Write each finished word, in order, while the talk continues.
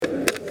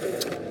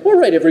All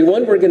right,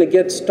 everyone, we're going to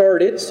get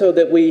started so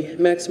that we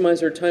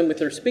maximize our time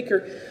with our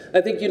speaker.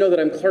 I think you know that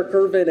I'm Clark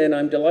Irvin, and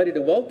I'm delighted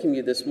to welcome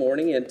you this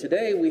morning. And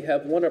today we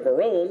have one of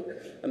our own,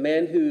 a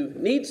man who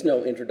needs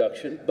no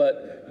introduction,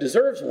 but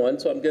deserves one,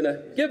 so I'm going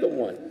to give him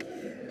one.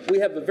 We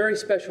have a very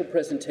special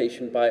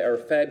presentation by our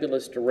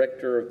fabulous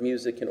director of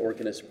music and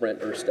organist, Brent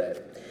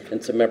Erstad,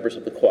 and some members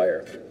of the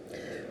choir.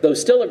 Though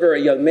still a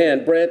very young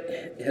man,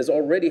 Brent has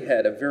already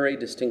had a very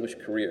distinguished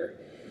career.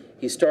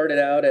 He started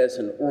out as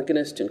an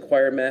organist and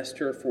choir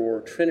master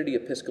for Trinity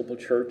Episcopal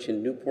Church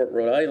in Newport,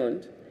 Rhode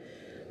Island.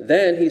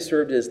 Then he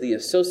served as the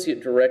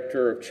associate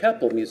director of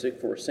chapel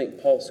music for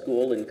St. Paul's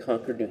School in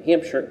Concord, New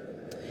Hampshire.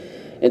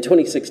 In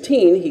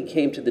 2016, he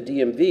came to the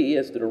DMV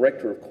as the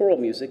director of choral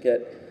music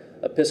at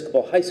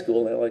Episcopal High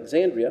School in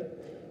Alexandria,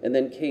 and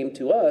then came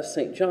to us,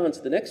 St.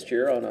 John's, the next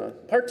year on a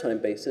part-time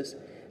basis,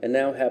 and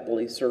now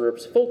happily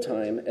serves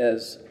full-time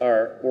as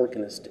our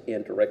organist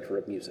and director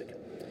of music.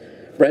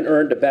 Brent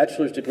earned a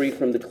bachelor's degree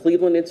from the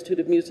Cleveland Institute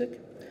of Music,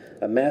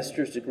 a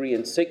master's degree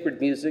in sacred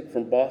music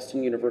from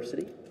Boston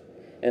University,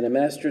 and a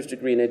master's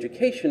degree in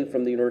education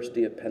from the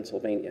University of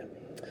Pennsylvania.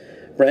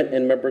 Brent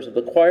and members of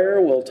the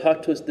choir will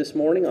talk to us this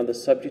morning on the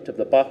subject of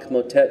the Bach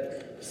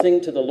motet,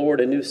 Sing to the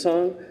Lord a New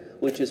Song,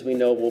 which, as we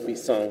know, will be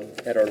sung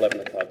at our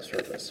 11 o'clock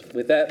service.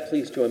 With that,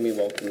 please join me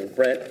welcoming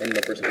Brent and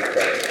members of the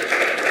choir.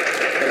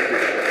 Thank you.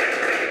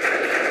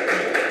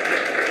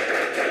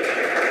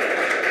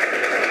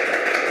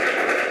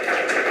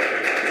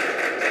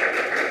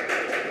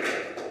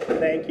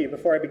 Thank you.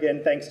 Before I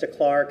begin, thanks to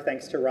Clark,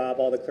 thanks to Rob,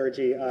 all the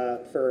clergy,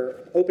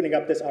 for opening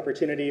up this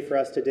opportunity for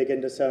us to dig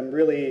into some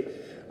really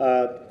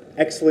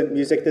excellent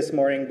music this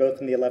morning,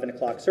 both in the 11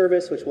 o'clock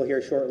service, which we'll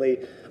hear shortly,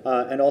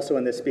 and also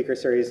in this speaker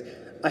series.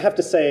 I have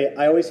to say,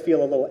 I always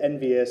feel a little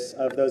envious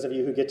of those of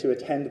you who get to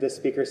attend this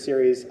speaker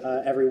series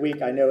every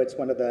week. I know it's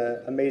one of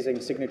the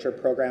amazing signature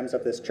programs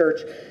of this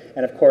church,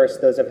 and of course,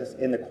 those of us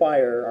in the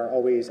choir are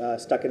always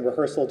stuck in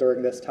rehearsal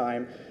during this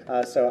time.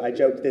 So I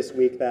joked this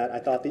week that I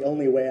thought the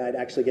only way I'd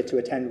actually get to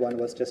attend one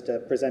was just to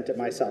present it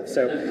myself.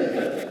 So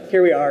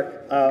here we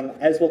are.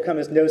 As will come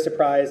as no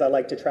surprise, I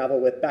like to travel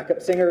with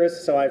backup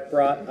singers, so I've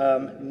brought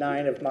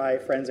 9 of my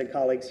friends and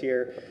colleagues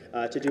here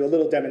to do a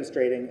little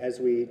demonstrating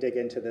as we dig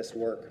into this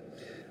work.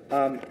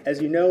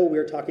 As you know,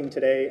 we're talking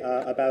today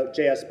about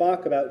J.S.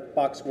 Bach, about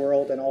Bach's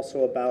world, and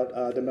also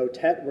about the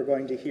motet we're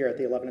going to hear at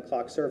the 11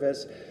 o'clock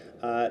service,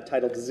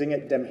 titled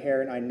Singet dem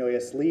Herrn ein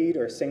neues Lied,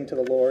 or Sing to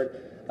the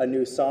Lord a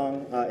New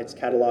Song. It's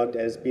cataloged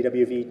as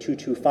BWV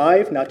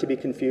 225, not to be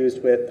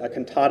confused with a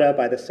cantata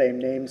by the same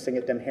name,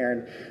 Singet dem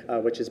Herrn,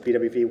 which is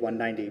BWV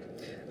 190.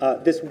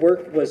 This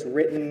work was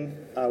written,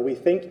 we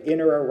think,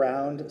 in or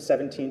around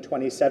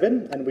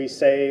 1727, and we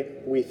say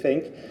we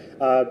think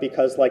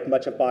because, like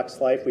much of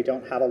Bach's life, we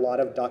don't have a lot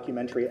of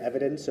documentary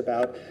evidence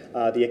about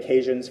the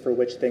occasions for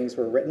which things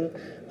were written.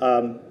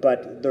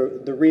 But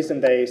the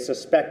reason they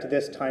suspect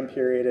this time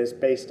period is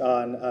based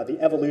on the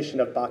evolution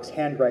of Bach's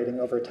handwriting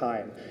over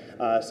time.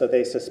 So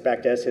they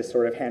suspect as his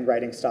sort of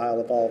handwriting style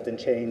evolved and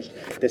changed,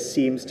 this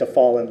seems to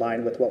fall in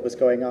line with what was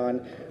going on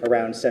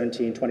around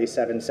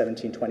 1727,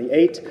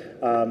 1728.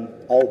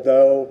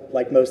 Although,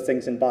 like most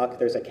things in Bach,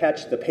 there's a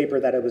catch. The paper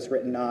that it was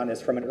written on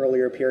is from an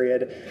earlier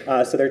period.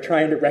 So they're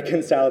trying to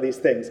reconcile these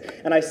things.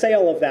 And I say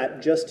all of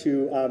that just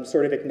to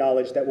sort of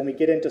acknowledge that when we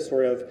get into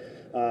sort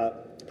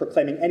of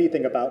proclaiming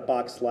anything about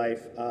Bach's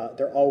life,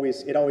 it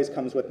always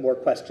comes with more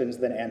questions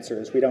than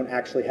answers. We don't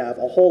actually have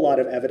a whole lot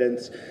of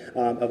evidence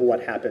of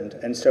what happened.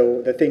 And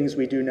so the things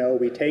we do know,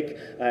 we take,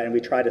 and we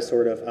try to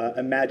sort of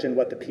imagine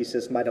what the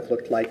pieces might have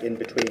looked like in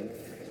between.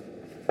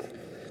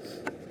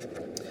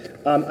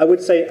 I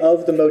would say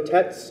of the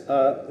motets,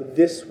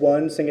 this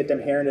one, Singet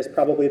dem Herrn, is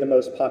probably the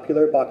most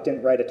popular. Bach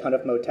didn't write a ton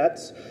of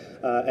motets,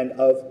 and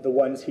of the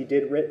ones he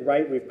did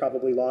write, we've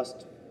probably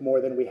lost more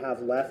than we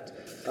have left.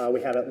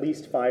 We have at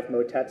least 5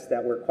 motets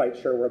that we're quite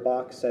sure were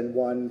Bach's, and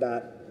one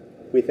that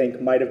we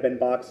think might have been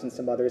Bach's, and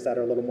some others that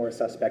are a little more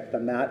suspect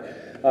than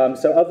that.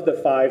 So of the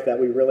 5 that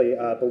we really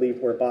believe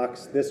were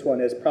Bach's, this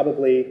one is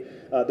probably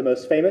the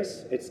most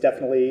famous. It's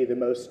definitely the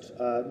most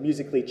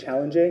musically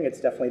challenging. It's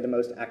definitely the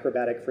most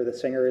acrobatic for the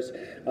singers,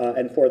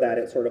 and for that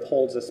it sort of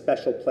holds a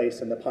special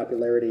place in the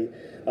popularity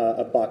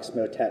of Bach's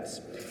motets.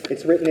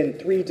 It's written in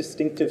 3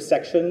 distinctive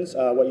sections,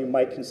 what you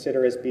might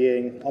consider as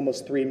being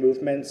almost 3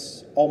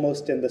 movements,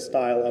 almost in the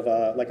style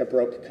of like a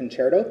Baroque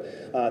concerto.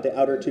 The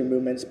outer 2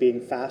 movements being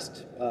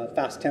fast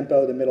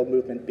tempo, the middle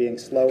movement being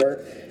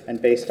slower,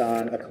 and based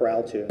on a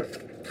chorale tune.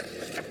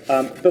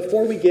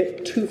 Before we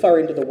get too far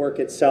into the work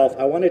itself,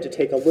 I wanted to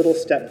take a little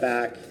step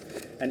back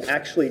and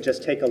actually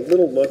just take a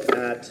little look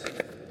at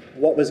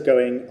what was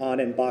going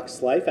on in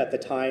Bach's life at the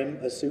time,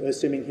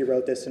 assuming he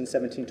wrote this in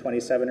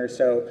 1727 or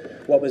so,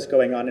 what was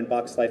going on in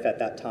Bach's life at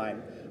that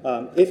time.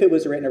 If it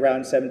was written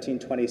around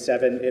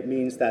 1727, it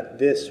means that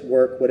this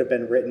work would have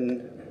been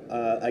written,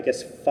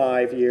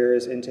 5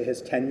 years into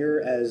his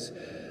tenure as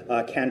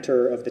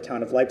cantor of the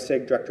town of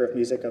Leipzig, director of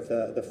music of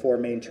the 4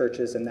 main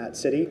churches in that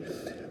city.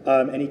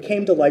 And he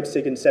came to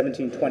Leipzig in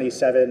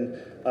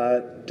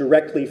 1727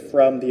 directly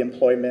from the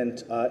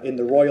employment in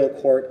the royal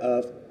court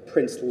of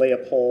Prince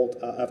Leopold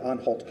of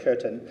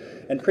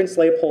Anhalt-Köthen. And Prince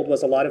Leopold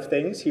was a lot of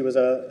things. He was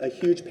a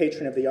huge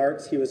patron of the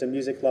arts. He was a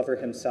music lover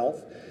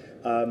himself.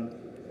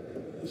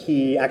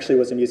 He actually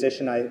was a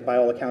musician. By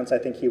all accounts, I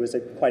think he was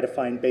quite a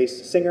fine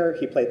bass singer.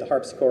 He played the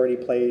harpsichord. He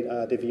played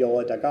the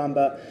viola da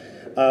gamba.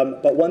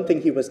 But one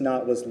thing he was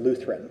not was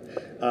Lutheran.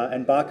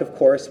 And Bach, of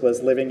course,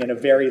 was living in a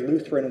very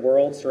Lutheran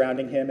world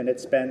surrounding him and had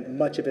spent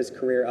much of his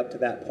career up to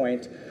that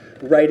point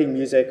writing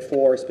music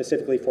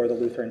specifically for the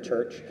Lutheran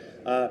Church.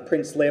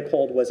 Prince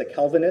Leopold was a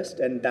Calvinist,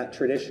 and that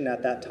tradition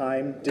at that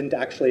time didn't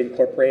actually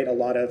incorporate a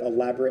lot of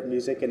elaborate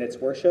music in its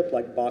worship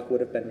like Bach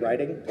would have been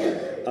writing.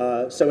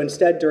 So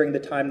instead, during the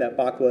time that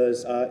Bach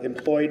was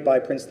employed by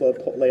Prince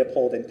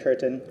Leopold in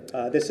Köthen,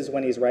 this is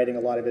when he's writing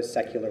a lot of his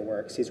secular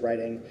works. He's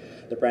writing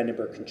the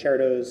Brandenburg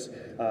concertos,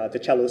 the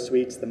cello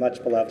suites, the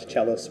much beloved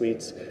cello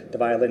suites, the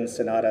violin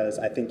sonatas.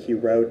 I think he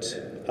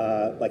wrote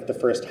like the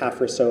first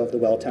half or so of the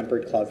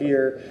Well-Tempered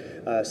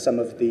Clavier, some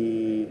of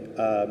the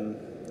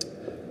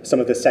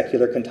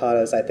secular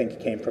cantatas, I think,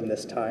 came from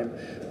this time.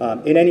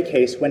 In any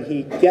case, when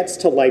he gets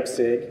to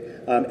Leipzig,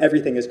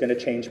 everything is going to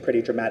change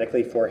pretty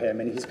dramatically for him,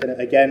 and he's going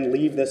to, again,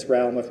 leave this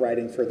realm of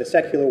writing for the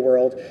secular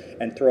world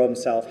and throw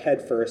himself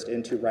headfirst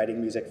into writing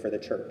music for the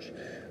church.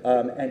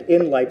 And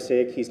in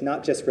Leipzig, he's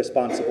not just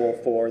responsible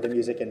for the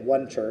music in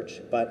one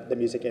church, but the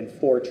music in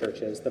 4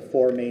 churches. The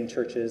 4 main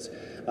churches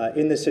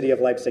in the city of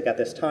Leipzig at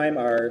this time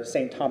are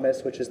St.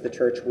 Thomas, which is the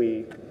church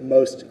we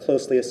most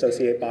closely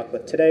associate Bach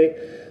with today,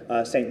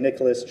 St.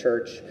 Nicholas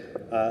Church,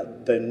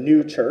 the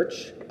New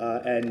Church,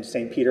 and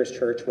St. Peter's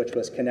Church, which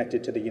was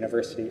connected to the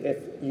university.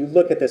 If you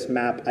look at this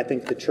map, I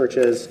think the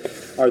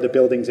churches are the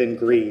buildings in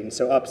green.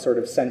 So up sort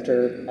of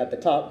center at the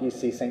top, you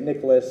see St.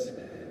 Nicholas,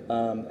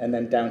 and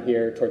then down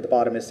here toward the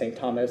bottom is St.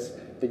 Thomas.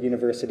 The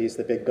university is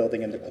the big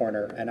building in the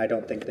corner, and I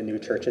don't think the New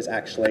Church is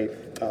actually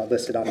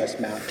listed on this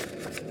map.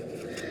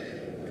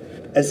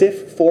 As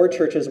if 4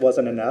 churches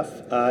wasn't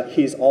enough,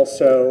 he's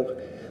also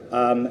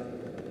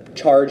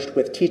charged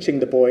with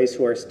teaching the boys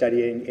who are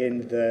studying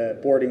in the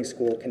boarding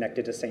school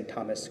connected to St.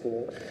 Thomas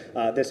School.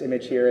 This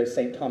image here is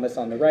St. Thomas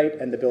on the right,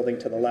 and the building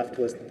to the left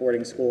was the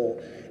boarding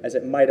school as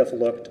it might have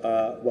looked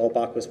while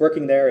Bach was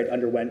working there. It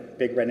underwent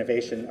big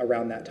renovation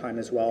around that time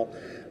as well.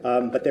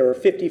 But there were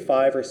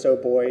 55 or so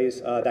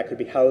boys that could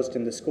be housed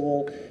in the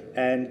school,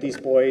 and these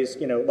boys,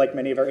 like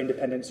many of our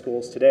independent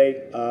schools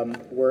today,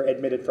 were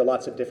admitted for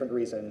lots of different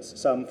reasons.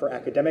 Some for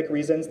academic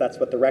reasons, that's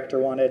what the rector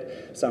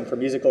wanted. Some for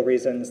musical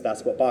reasons,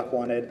 that's what Bach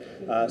wanted.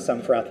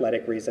 Some for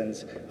athletic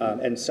reasons,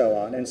 and so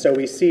on. And so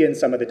we see in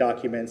some of the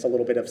documents a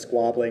little bit of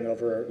squabbling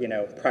over,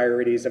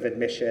 priorities of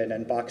admission,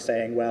 and Bach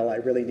saying, well, I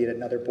really need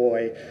another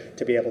boy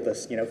to be able to,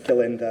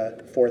 fill in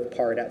the 4th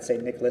part at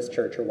St. Nicholas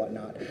Church or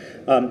whatnot.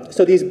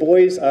 So these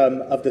boys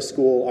of the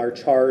school are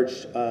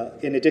charged,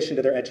 in addition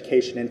to their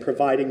education, in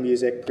providing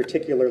music,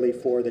 particularly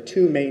for the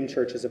 2 main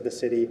churches of the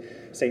city,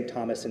 St.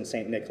 Thomas and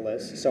St.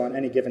 Nicholas. So on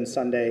any given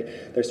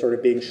Sunday, they're sort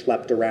of being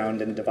schlepped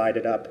around and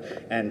divided up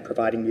and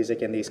providing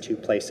music in these 2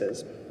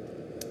 places.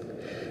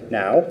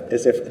 Now,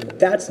 as if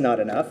that's not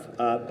enough,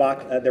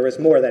 Bach, there was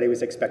more that he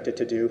was expected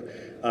to do.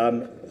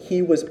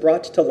 He was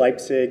brought to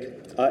Leipzig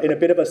in a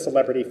bit of a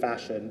celebrity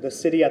fashion. The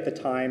city at the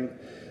time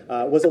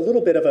was a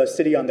little bit of a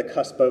city on the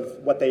cusp of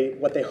what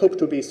they hoped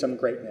would be some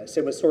greatness.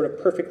 It was sort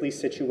of perfectly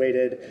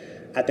situated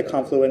at the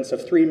confluence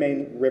of 3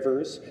 main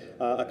rivers,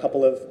 a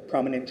couple of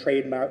prominent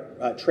trade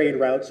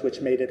routes,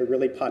 which made it a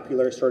really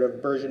popular sort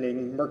of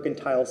burgeoning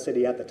mercantile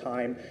city at the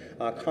time.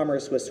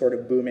 Commerce was sort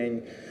of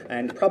booming,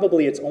 and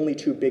probably its only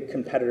 2 big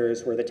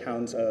competitors were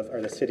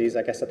the cities,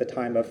 I guess, at the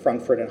time of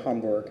Frankfurt and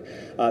Hamburg.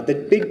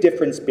 The big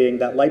difference being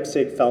that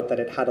Leipzig felt that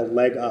it had a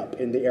leg up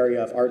in the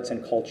area of arts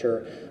and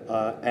culture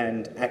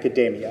and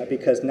academia,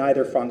 because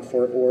neither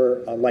Frankfurt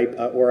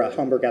or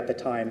Hamburg at the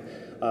time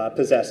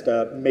possessed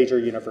a major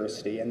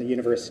university. And the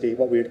university,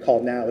 what we would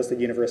call now is the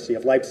University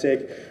of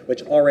Leipzig,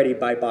 which already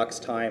by Bach's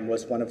time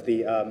was one of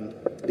the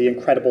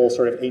incredible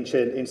sort of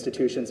ancient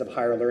institutions of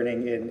higher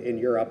learning in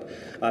Europe,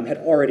 had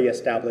already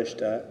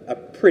established a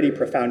pretty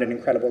profound and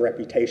incredible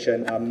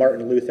reputation.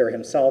 Martin Luther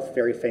himself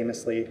very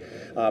famously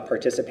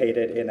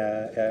participated in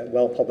a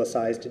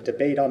well-publicized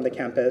debate on the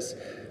campus.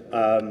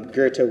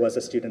 Goethe was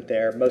a student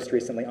there. Most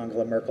recently,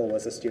 Angela Merkel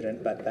was a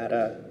student, but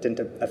that didn't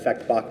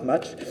affect Bach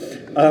much.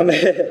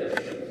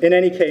 In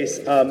any case,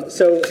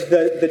 so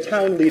the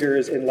town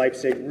leaders in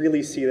Leipzig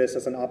really see this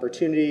as an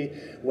opportunity.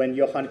 When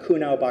Johann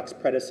Kuhnau, Bach's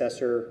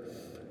predecessor,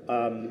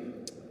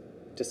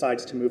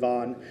 decides to move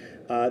on,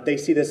 they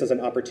see this as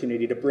an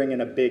opportunity to bring in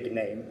a big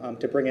name,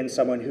 to bring in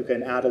someone who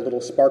can add a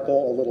little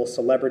sparkle, a little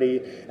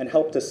celebrity, and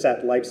help to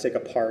set Leipzig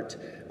apart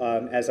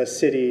as a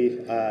city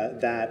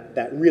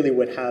that really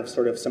would have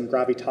sort of some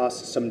gravitas,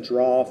 some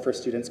draw for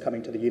students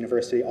coming to the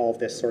university, all of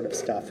this sort of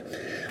stuff.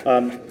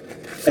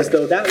 As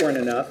though that weren't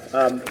enough,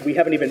 we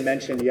haven't even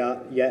mentioned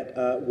yet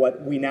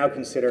what we now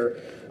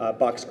consider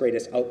Bach's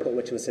greatest output,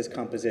 which was his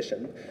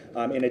composition.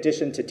 In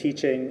addition to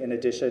teaching, in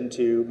addition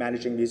to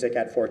managing music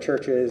at 4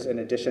 churches, in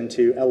addition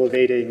to elevating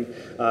elevating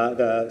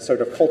the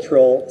sort of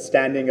cultural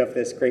standing of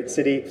this great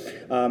city.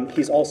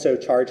 He's also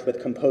charged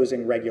with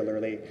composing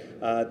regularly.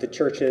 The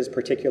churches,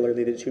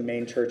 particularly the two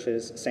main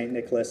churches, St.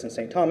 Nicholas and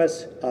St.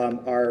 Thomas,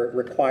 are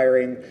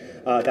requiring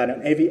that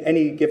on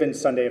any given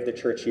Sunday of the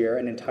church year,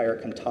 an entire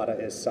cantata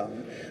is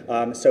sung.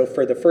 So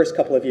for the first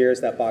couple of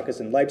years that Bach is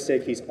in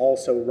Leipzig, he's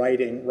also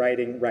writing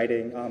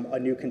a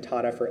new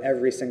cantata for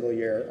every single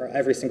year, or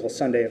every single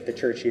Sunday of the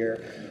church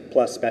year,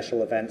 plus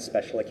special events,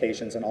 special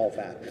occasions, and all of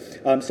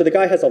that. So the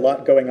guy has a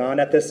lot going on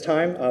at this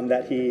time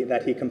that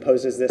he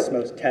composes this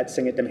motet,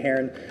 Sing it dem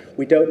Herrn.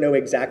 We don't know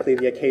exactly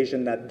the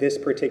occasion that this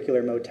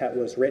particular motet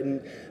was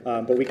written,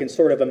 but we can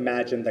sort of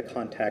imagine the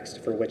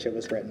context for which it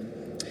was written.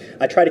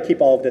 I try to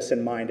keep all of this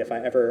in mind if I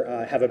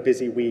ever have a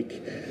busy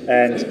week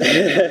and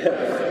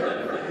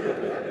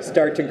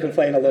start to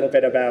complain a little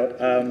bit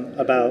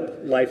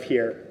about life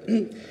here.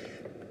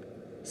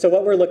 So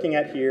what we're looking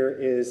at here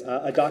is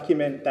a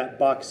document that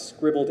Bach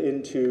scribbled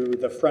into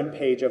the front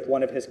page of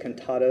one of his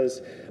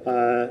cantatas,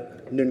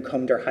 Nun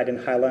kommt der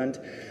Heiden Heiland,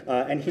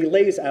 and he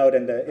lays out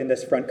in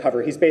this front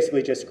cover, he's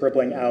basically just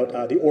scribbling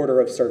out the order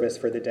of service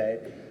for the day.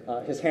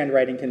 His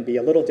handwriting can be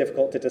a little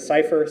difficult to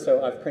decipher,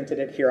 so I've printed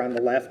it here on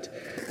the left,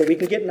 but we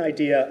can get an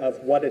idea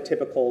of what a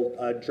typical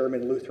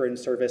German Lutheran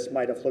service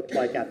might have looked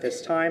like at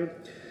this time.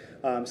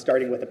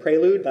 Starting with a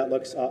prelude, that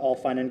looks all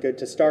fine and good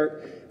to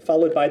start,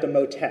 followed by the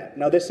motet.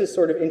 Now this is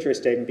sort of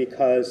interesting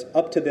because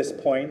up to this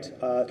point,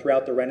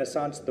 throughout the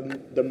Renaissance,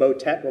 the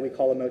motet, what we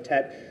call a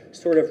motet,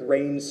 sort of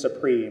reigns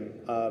supreme.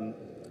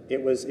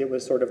 It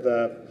was sort of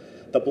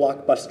the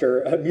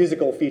blockbuster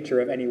musical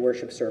feature of any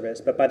worship service.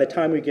 But by the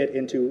time we get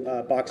into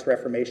Bach's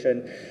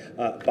Reformation,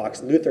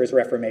 Luther's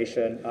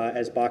Reformation,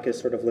 as Bach is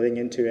sort of living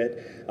into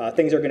it,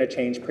 things are going to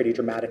change pretty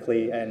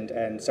dramatically,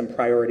 and some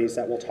priorities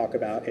that we'll talk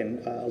about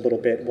in a little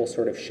bit will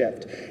sort of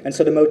shift. And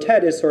so the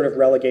motet is sort of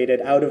relegated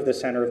out of the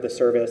center of the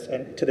service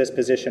and to this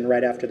position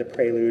right after the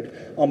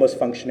prelude, almost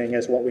functioning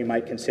as what we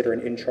might consider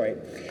an introit.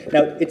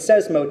 Now, it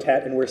says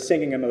motet, and we're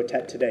singing a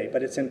motet today,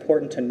 but it's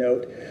important to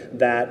note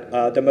that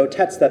the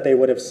motets that they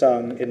would have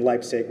sung in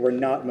Leipzig were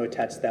not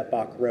motets that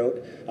Bach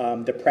wrote.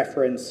 The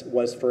preference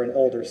was for an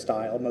older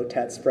style,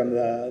 motets from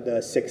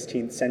the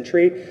 16th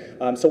century.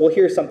 So we'll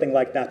hear something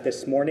like that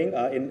this morning.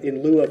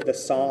 In lieu of the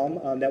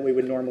psalm that we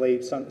would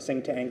normally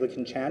sing to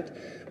Anglican chant,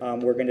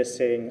 we're going to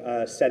sing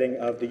a setting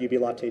of the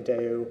Jubilate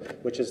Deo,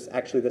 which is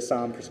actually the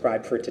psalm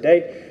prescribed for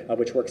today,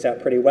 which works out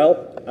pretty well,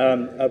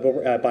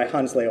 by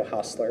Hans Leo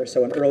Hassler.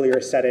 So an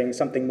earlier setting,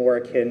 something more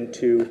akin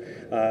to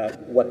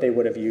what they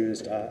would have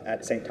used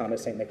at St.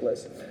 Thomas, St.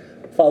 Nicholas.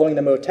 Following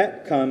the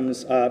motet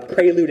comes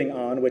preluding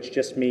on, which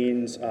just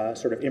means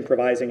sort of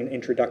improvising an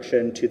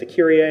introduction to the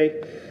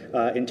Kyrie,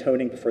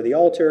 intoning before the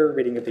altar,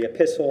 reading of the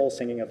epistle,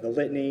 singing of the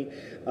litany,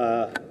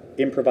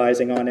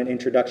 improvising on an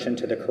introduction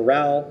to the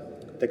chorale,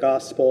 the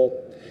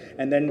gospel,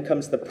 and then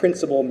comes the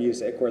principal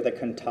music, or the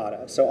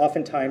cantata. So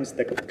oftentimes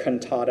the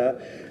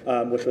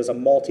cantata, which was a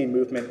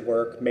multi-movement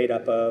work made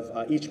up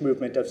of each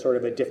movement of sort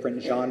of a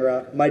different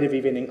genre, might have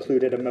even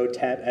included a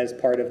motet as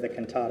part of the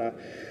cantata,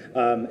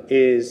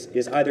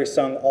 is either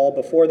sung all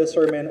before the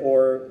sermon,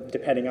 or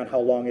depending on how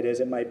long it is,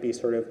 it might be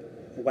sort of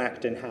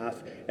whacked in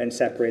half and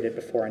separated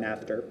before and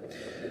after.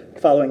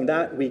 Following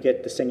that, we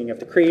get the singing of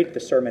the creed, the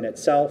sermon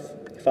itself.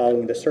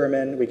 Following the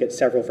sermon, we get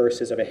several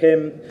verses of a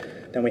hymn.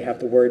 Then we have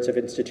the words of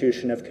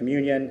institution of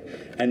communion,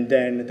 and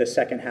then the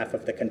second half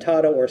of the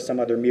cantata or some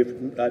other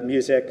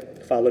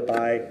music, followed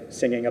by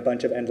singing a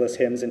bunch of endless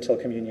hymns until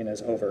communion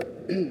is over.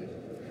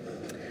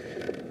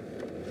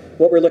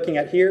 What we're looking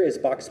at here is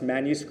Bach's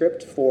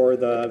manuscript for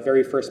the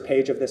very first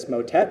page of this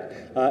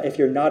motet. If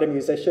you're not a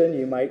musician,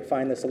 you might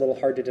find this a little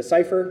hard to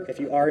decipher. If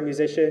you are a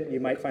musician, you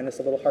might find this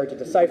a little hard to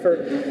decipher.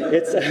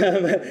 It's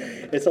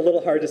a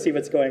little hard to see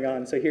what's going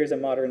on. So here's a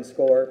modern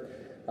score,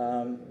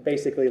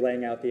 basically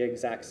laying out the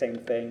exact same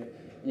thing.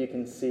 You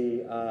can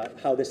see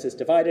how this is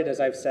divided. As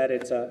I've said,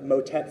 it's a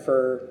motet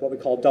for what we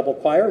call double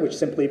choir, which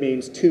simply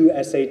means two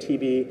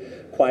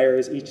SATB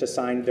choirs, each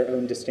assigned their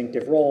own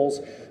distinctive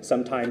roles,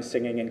 sometimes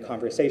singing in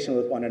conversation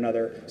with one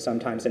another,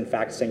 sometimes, in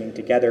fact, singing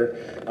together.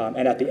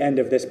 And at the end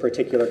of this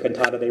particular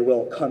cantata, they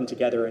will come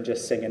together and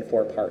just sing in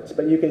four parts.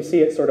 But you can see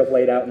it sort of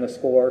laid out in the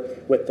score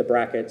with the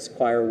brackets,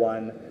 choir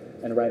 1,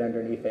 and right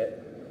underneath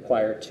it,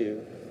 choir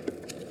 2.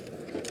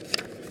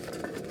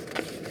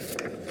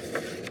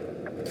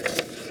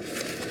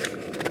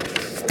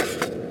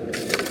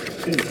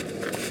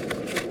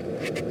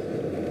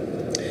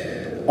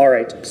 All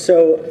right,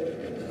 so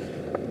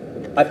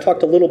I've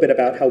talked a little bit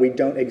about how we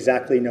don't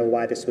exactly know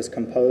why this was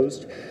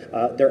composed.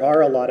 There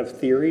are a lot of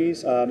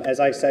theories. As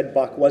I said,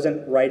 Bach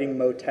wasn't writing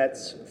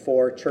motets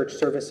for church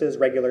services,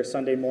 regular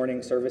Sunday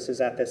morning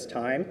services at this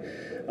time,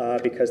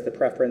 because the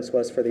preference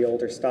was for the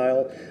older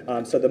style.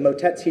 So the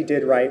motets he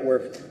did write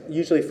were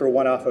usually for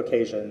one-off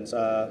occasions,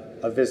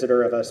 a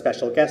visitor of a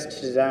special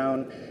guest to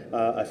town,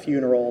 a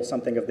funeral,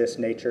 something of this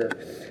nature.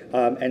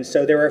 And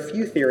so there are a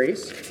few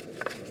theories.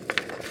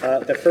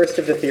 The first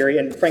of the theory,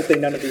 and frankly,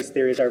 none of these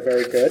theories are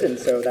very good, and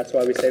so that's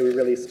why we say we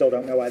really still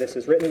don't know why this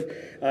was written.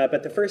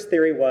 But the first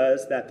theory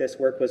was that this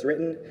work was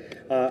written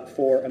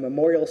for a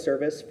memorial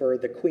service for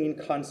the Queen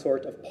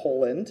Consort of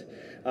Poland,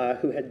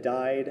 who had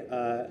died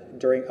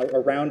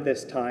around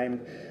this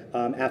time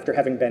after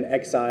having been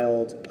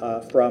exiled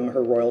from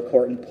her royal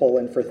court in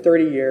Poland for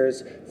 30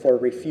 years for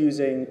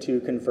refusing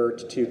to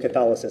convert to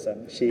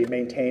Catholicism. She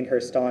maintained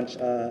her staunch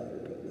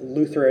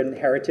Lutheran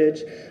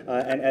heritage,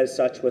 and as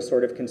such was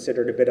sort of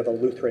considered a bit of a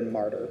Lutheran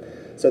martyr.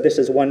 So this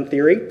is one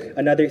theory.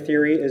 Another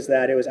theory is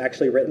that it was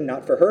actually written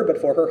not for her, but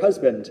for her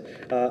husband,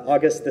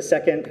 August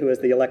II, who is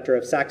the Elector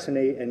of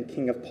Saxony and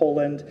King of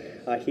Poland.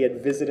 He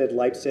had visited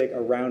Leipzig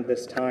around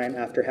this time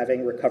after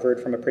having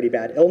recovered from a pretty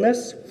bad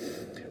illness.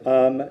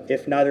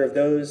 If neither of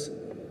those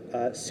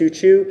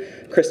suit you,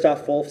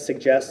 Christoph Wolff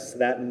suggests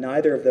that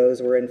neither of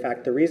those were in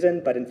fact the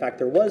reason, but in fact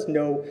there was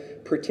no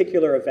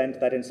particular event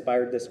that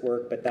inspired this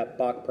work, but that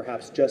Bach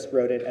perhaps just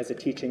wrote it as a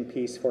teaching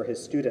piece for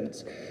his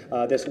students.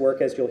 This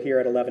work, as you'll hear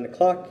at 11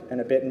 o'clock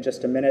and a bit in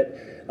just a minute,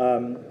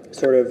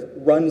 sort of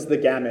runs the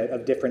gamut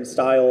of different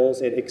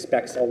styles. It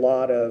expects a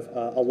lot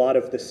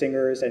of the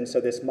singers, and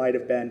so this might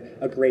have been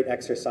a great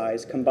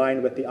exercise,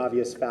 combined with the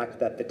obvious fact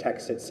that the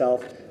text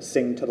itself,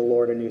 "Sing to the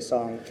Lord a New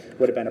Song,"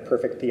 would have been a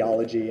perfect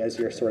theology as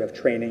you're sort of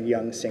training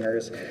young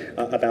singers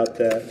about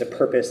the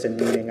purpose and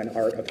meaning and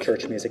art of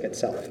church music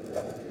itself.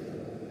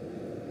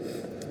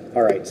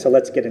 All right, so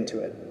let's get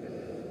into it.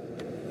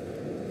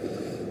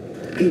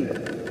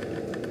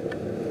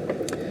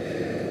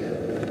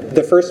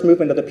 The first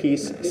movement of the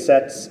piece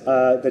sets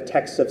the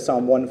text of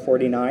Psalm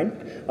 149.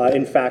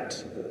 In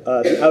fact,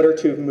 the outer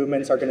two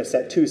movements are going to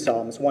set two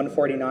psalms,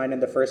 149 in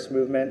the first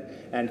movement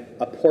and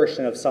a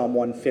portion of Psalm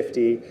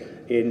 150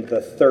 in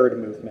the third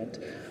movement.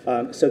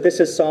 So this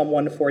is Psalm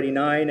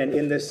 149, and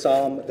in this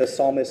psalm, the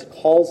psalmist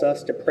calls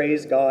us to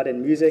praise God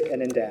in music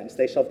and in dance.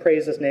 They shall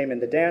praise his name in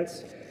the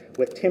dance.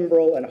 With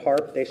timbrel and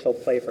harp, they shall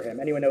play for him.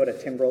 Anyone know what a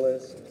timbrel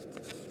is?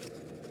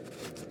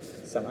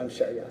 Some, I'm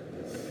sure, yeah.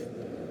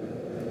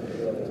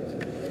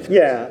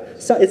 Yeah,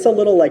 so it's a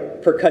little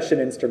like percussion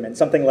instrument,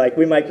 something like,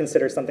 we might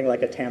consider something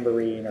like a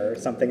tambourine or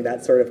something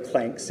that sort of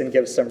clanks and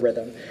gives some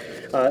rhythm.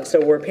 So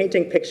we're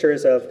painting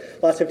pictures of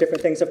lots of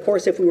different things. Of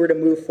course, if we were to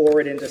move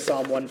forward into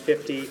Psalm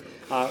 150,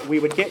 we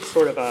would get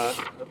sort of a,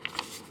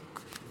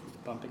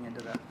 bumping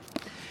into that.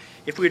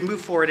 If we would move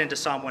forward into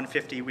Psalm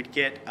 150, we'd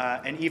get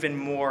an even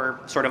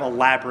more sort of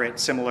elaborate,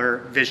 similar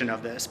vision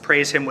of this.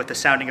 Praise him with the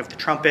sounding of the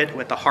trumpet,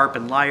 with the harp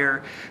and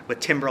lyre, with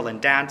timbrel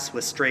and dance,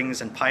 with strings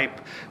and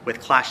pipe,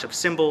 with clash of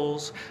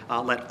cymbals.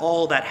 Let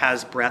all that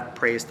has breath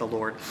praise the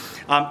Lord.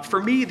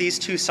 For me, these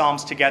two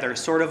psalms together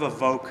sort of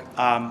evoke,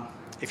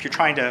 if you're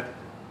trying to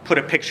put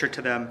a picture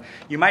to them,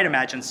 you might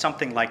imagine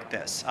something like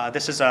this.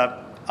 This is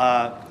a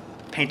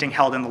painting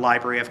held in the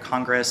Library of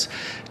Congress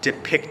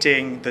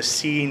depicting the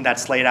scene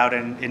that's laid out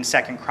in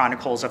 2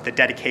 Chronicles of the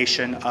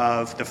dedication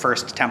of the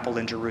first temple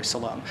in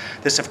Jerusalem.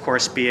 This, of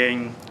course,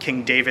 being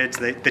King David's,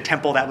 the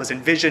temple that was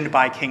envisioned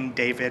by King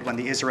David when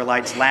the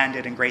Israelites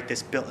landed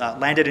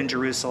in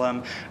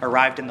Jerusalem,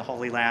 arrived in the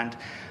Holy Land,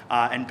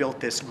 and built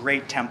this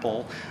great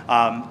temple.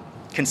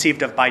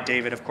 Conceived of by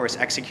David, of course,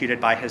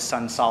 executed by his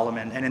son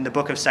Solomon. And in the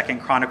book of 2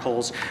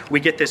 Chronicles, we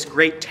get this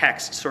great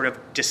text sort of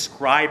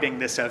describing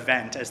this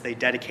event as they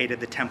dedicated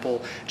the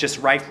temple, just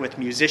rife with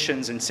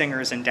musicians and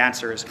singers and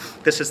dancers.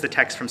 This is the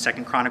text from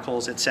 2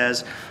 Chronicles. It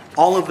says,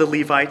 "All of the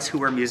Levites who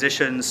were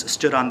musicians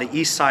stood on the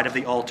east side of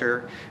the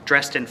altar,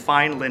 dressed in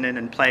fine linen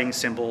and playing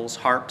cymbals,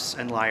 harps,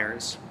 and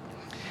lyres.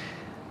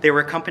 They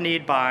were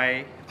accompanied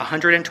by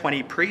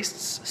 120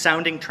 priests,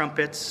 sounding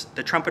trumpets.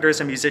 The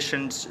trumpeters and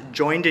musicians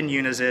joined in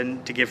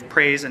unison to give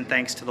praise and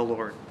thanks to the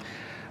Lord.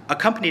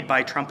 Accompanied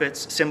by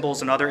trumpets,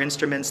 cymbals, and other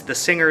instruments, the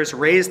singers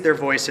raised their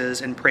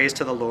voices in praise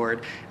to the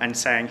Lord and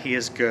sang, 'He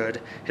is good,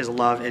 his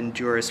love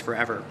endures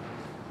forever.'"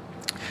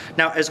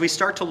 Now, as we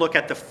start to look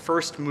at the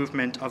first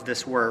movement of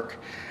this work,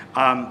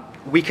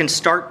 we can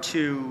start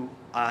to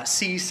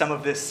see some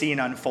of this scene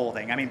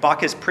unfolding. I mean,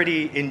 Bach is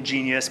pretty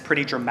ingenious,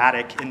 pretty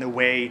dramatic in the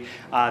way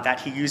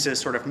that he uses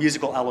sort of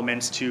musical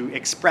elements to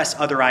express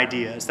other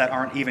ideas that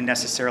aren't even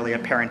necessarily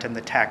apparent in the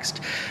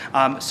text.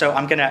 So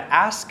I'm going to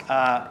ask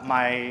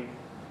my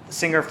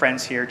singer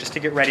friends here just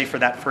to get ready for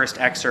that first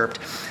excerpt.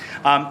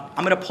 I'm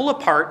going to pull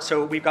apart,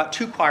 so we've got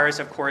two choirs,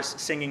 of course,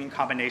 singing in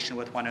combination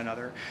with one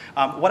another.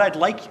 What I'd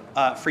like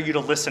for you to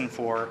listen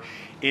for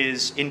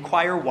is in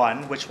choir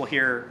one, which we'll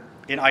hear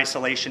in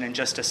isolation in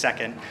just a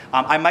second.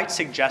 I might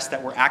suggest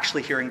that we're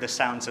actually hearing the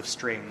sounds of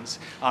strings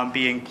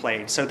being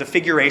played. So the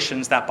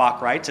figurations that Bach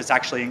writes is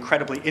actually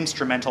incredibly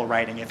instrumental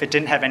writing. If it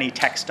didn't have any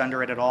text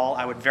under it at all,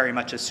 I would very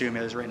much assume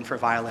it was written for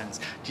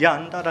violins.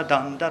 Dun da da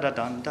dun da da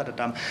dun da da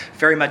dum.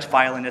 Very much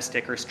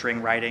violinistic or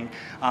string writing.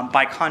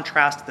 By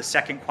contrast, the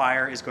second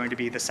choir is going to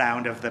be the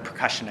sound of the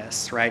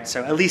percussionists, right?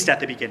 So at least at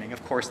the beginning,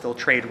 of course, they'll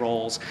trade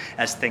roles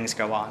as things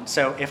go on.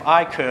 So if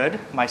I could,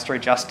 Maestro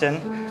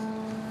Justin,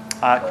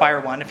 choir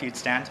one, if you'd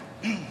stand.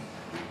 All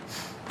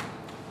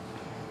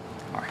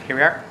right, here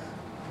we are.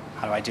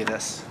 How do I do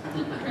this?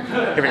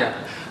 Here we go.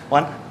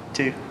 1,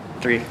 2,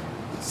 3.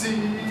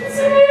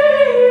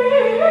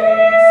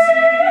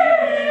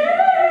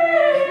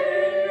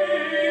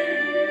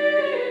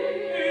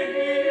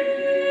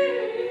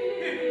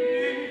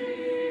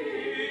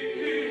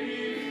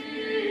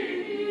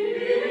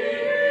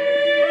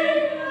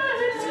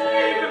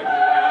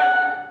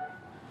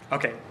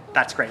 Okay,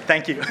 that's great.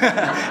 Thank you.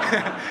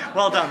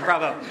 Well done.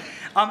 Bravo.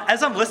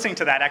 As I'm listening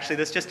to that, actually,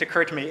 this just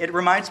occurred to me. It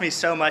reminds me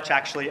so much,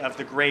 actually, of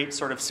the great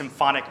sort of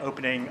symphonic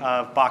opening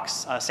of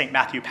Bach's St.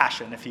 Matthew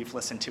Passion, if you've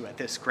listened to it.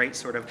 This great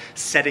sort of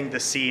setting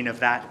the scene of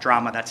that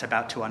drama that's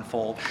about to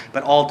unfold,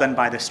 but all done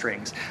by the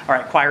strings. All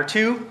right, choir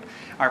 2,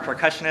 our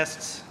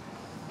percussionists.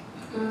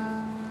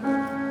 And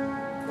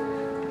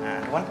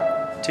 1,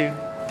 2,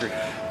 3.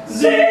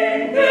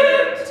 Sing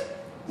it,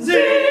 sing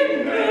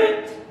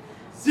it,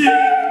 sing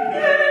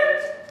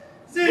it,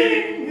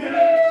 sing it.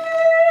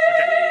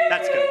 Okay,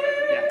 that's good.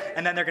 Yeah,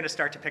 and then they're going to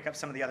start to pick up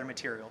some of the other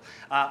material.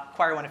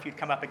 Choir 1, if you'd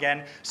come up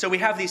again. So we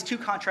have these two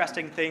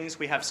contrasting things.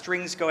 We have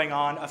strings going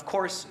on, of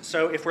course.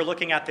 So if we're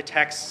looking at the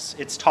texts,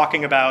 it's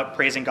talking about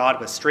praising God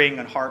with string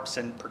and harps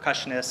and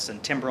percussionists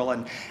and timbrel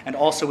and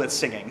also with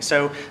singing.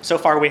 So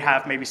far we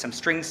have maybe some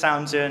string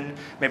sounds in.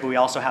 Maybe we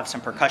also have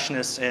some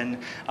percussionists in.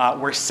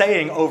 We're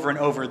saying over and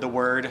over the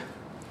word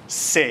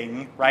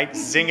sing, right?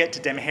 Sing it to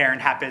dem Herrn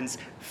happens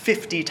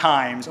 50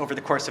 times over the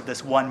course of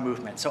this one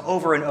movement. So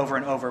over and over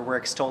and over, we're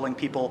extolling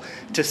people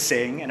to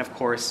sing, and of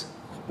course,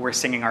 we're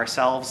singing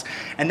ourselves.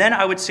 And then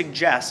I would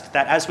suggest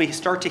that as we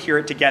start to hear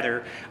it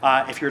together,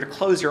 if you were to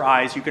close your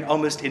eyes, you can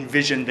almost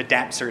envision the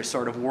dancers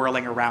sort of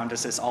whirling around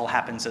as this all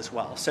happens as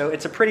well. So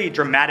it's a pretty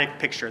dramatic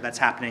picture that's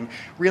happening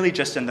really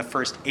just in the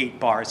first 8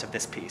 bars of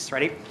this piece.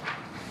 Ready?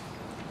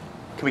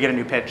 Can we get a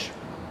new pitch?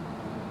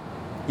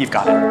 You've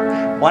got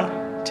it.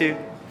 1, 2,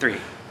 3.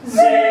 Sing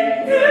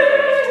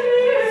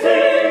it, sing,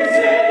 sing,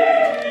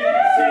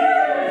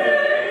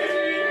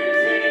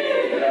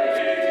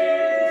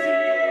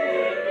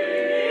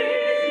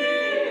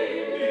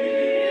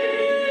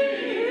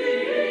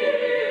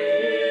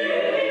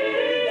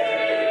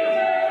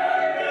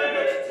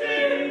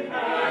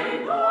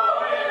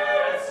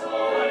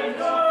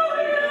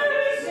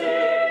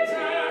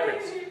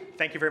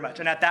 Thank you very much.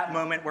 And at that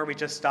moment where we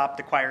just stopped,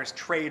 the choirs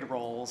trade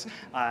roles,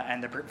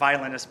 and the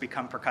violinists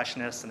become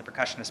percussionists, and the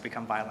percussionists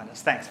become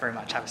violinists. Thanks very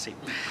much. Have a seat.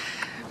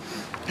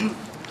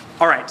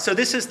 All right, so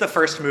this is the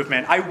first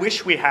movement. I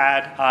wish we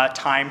had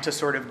time to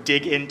sort of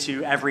dig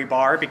into every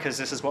bar, because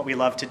this is what we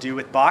love to do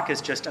with Bach,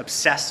 is just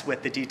obsess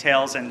with the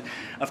details. And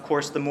of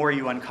course, the more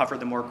you uncover,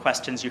 the more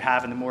questions you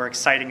have, and the more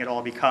exciting it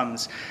all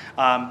becomes.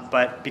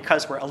 But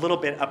because we're a little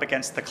bit up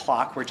against the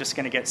clock, we're just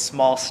going to get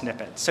small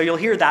snippets. So you'll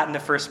hear that in the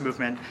first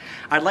movement.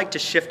 I'd like to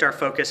shift our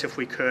focus, if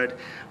we could,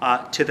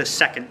 to the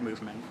second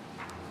movement.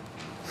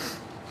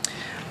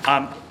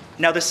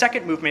 Now, the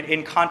second movement,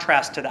 in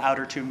contrast to the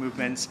outer two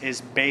movements,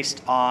 is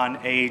based on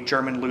a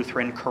German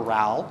Lutheran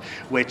chorale,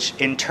 which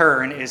in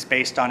turn is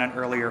based on an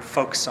earlier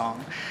folk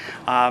song.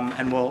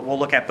 And we'll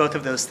look at both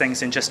of those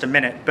things in just a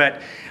minute.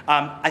 But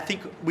I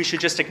think we should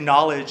just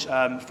acknowledge,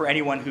 for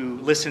anyone who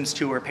listens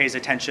to or pays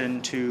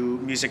attention to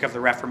music of the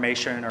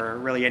Reformation, or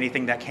really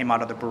anything that came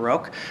out of the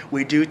Baroque,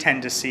 we do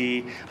tend to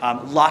see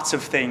lots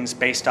of things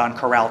based on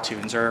chorale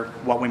tunes, or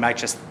what we might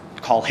just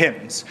call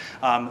hymns.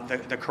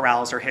 The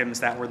chorales are hymns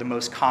that were the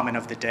most common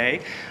of the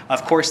day.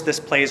 Of course, this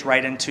plays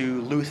right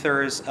into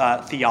Luther's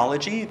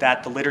theology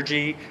that the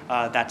liturgy,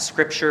 that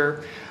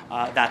scripture,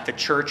 that the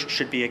church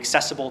should be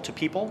accessible to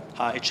people.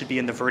 It should be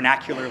in the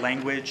vernacular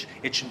language.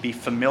 It should be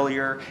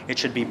familiar. It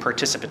should be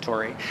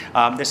participatory.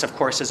 This, of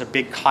course, is a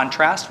big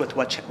contrast with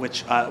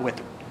with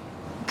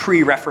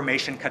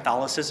pre-Reformation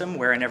Catholicism,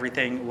 wherein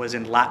everything was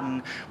in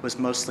Latin, was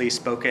mostly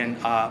spoken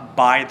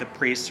by the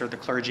priests or the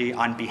clergy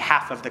on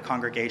behalf of the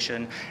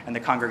congregation, and the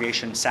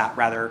congregation sat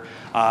rather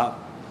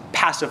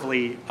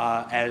passively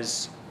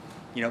as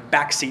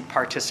backseat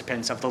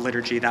participants of the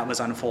liturgy that was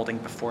unfolding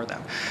before them.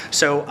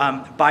 So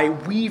by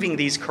weaving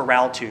these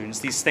chorale tunes,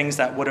 these things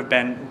that would have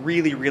been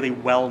really, really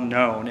well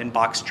known in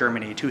Bach's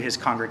Germany to his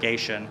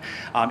congregation,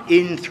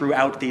 in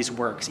throughout these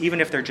works, even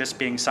if they're just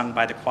being sung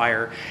by the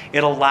choir,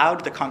 it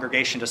allowed the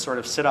congregation to sort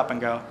of sit up and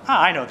go,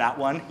 I know that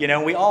one.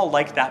 We all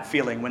like that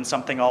feeling when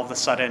something all of a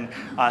sudden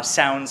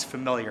sounds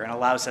familiar and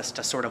allows us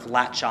to sort of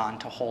latch on,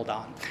 to hold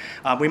on.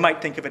 We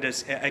might think of it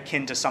as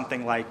akin to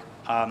something like,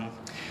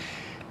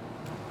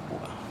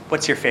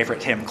 what's your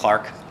favorite hymn,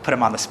 Clark? Put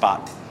him on the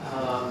spot.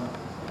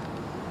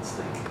 Let's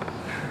think.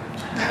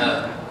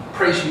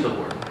 Praise ye the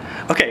Lord.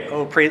 Okay,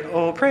 oh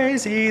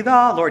praise ye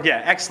the Lord.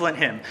 Yeah, excellent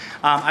hymn.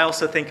 I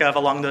also think of,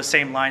 along those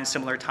same lines,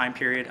 similar time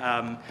period,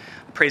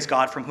 Praise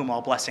God from whom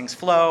all blessings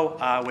flow,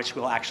 which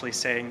we'll actually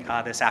sing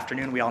this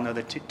afternoon. We all know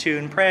the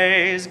tune,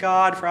 Praise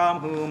God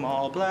from whom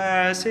all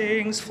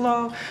blessings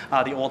flow,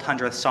 the old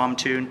 100th Psalm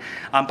tune.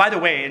 By the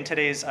way, in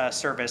today's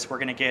service, we're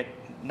going to get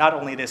not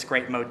only this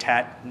great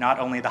motet, not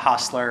only the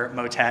Hostler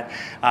motet,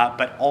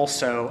 but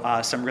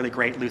also some really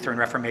great Lutheran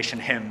Reformation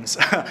hymns,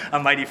 A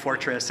Mighty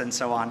Fortress and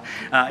so on.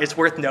 It's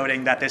worth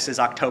noting that this is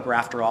October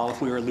after all.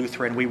 If we were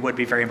Lutheran, we would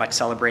be very much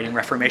celebrating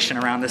Reformation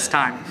around this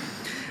time.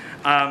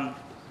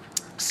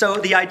 So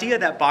the idea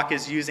that Bach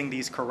is using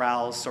these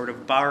chorales, sort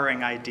of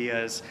borrowing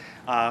ideas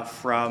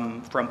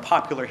from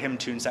popular hymn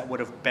tunes that would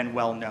have been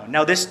well known.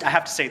 Now this, I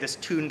have to say, this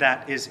tune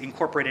that is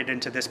incorporated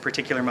into this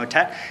particular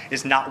motet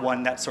is not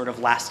one that sort of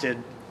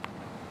lasted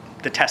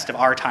the test of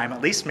our time,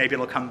 at least. Maybe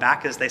it'll come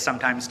back, as they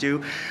sometimes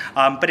do.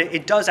 But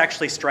it does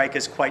actually strike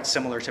as quite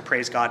similar to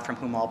Praise God from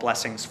Whom All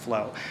Blessings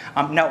Flow.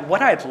 Now,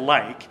 what I'd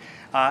like,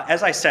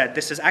 as I said,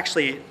 this is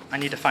actually, I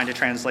need to find a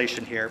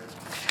translation here.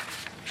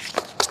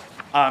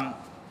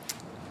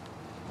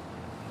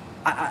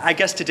 I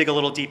guess to dig a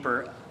little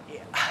deeper,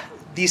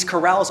 these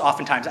chorales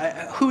oftentimes,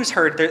 who's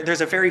heard,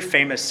 there's a very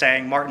famous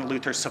saying Martin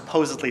Luther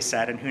supposedly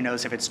said, and who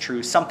knows if it's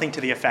true, something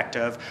to the effect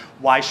of,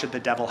 why should the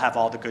devil have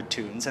all the good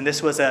tunes? And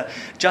this was a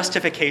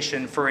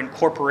justification for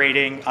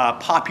incorporating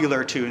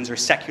popular tunes or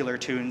secular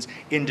tunes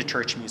into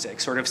church music,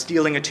 sort of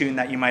stealing a tune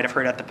that you might have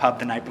heard at the pub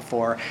the night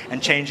before and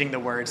changing the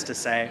words to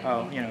say,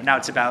 oh, now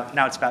it's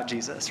about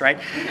Jesus, right?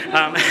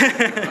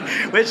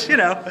 Which,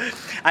 I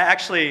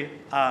actually,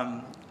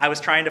 I was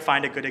trying to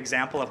find a good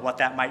example of what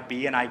that might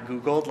be, and I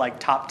Googled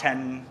top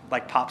 10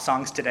 pop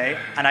songs today,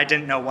 and I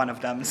didn't know one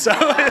of them, so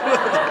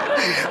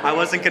I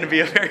wasn't going to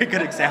be a very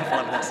good example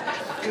of this.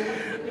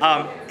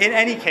 In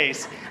any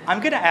case,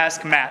 I'm going to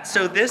ask Matt.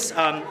 So this,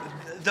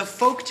 the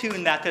folk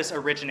tune that this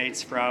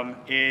originates from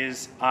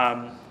is,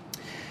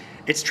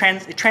 it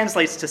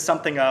translates to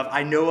something of,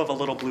 I know of a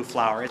little blue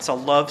flower. It's a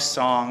love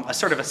song, a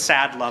sort of a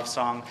sad love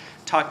song,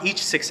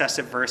 each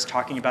successive verse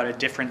talking about a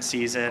different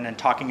season and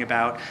talking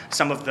about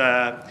some of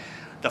the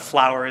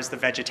flowers, the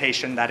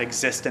vegetation that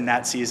exist in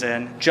that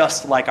season.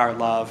 Just like our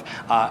love,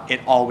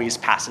 it always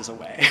passes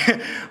away.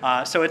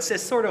 So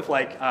it's sort of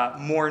like a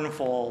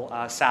mournful,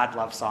 sad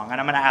love song. And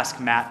I'm going to ask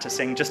Matt to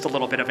sing just a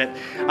little bit of it.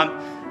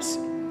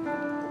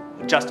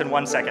 Justin,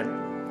 1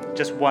 second.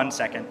 Just 1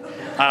 second.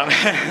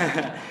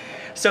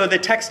 So the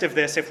text of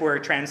this, if we're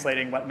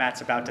translating what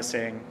Matt's about to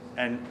sing,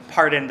 and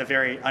pardon the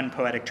very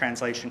unpoetic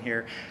translation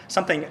here,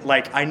 something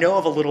like, I know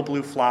of a little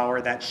blue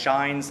flower that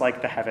shines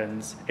like the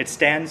heavens. It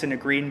stands in a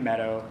green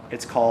meadow.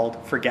 It's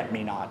called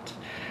Forget-Me-Not.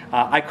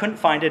 I couldn't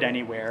find it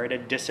anywhere. It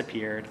had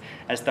disappeared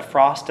as the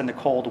frost and the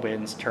cold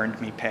winds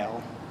turned me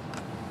pale.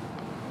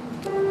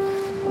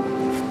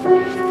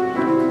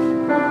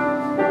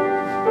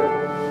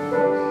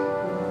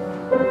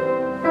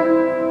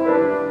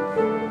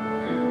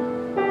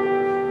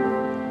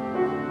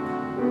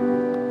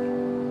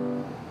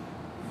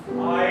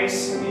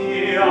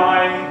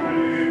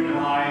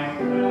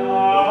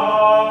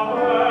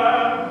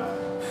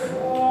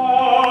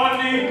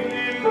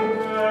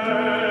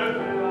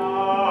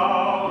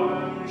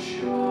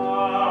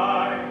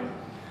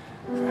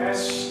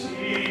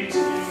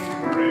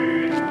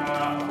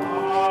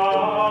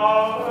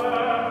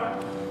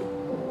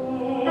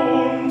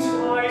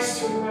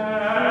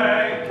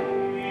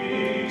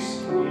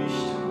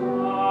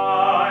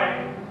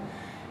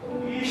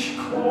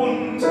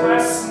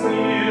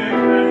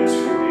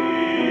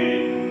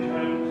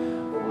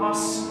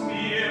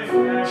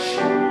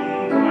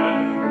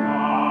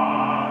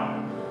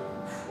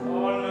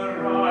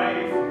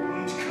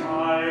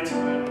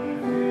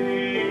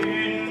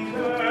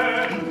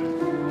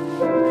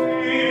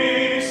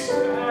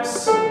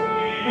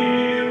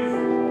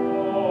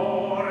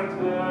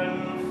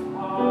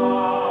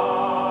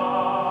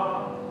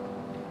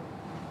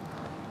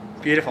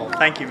 Beautiful.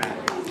 Thank you, Matt.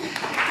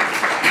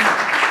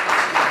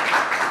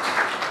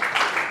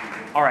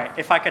 All right,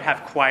 if I could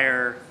have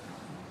choir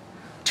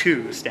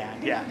 2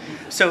 stand, yeah.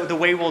 So the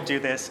way we'll do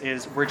this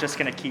is we're just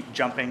going to keep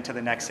jumping to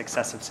the next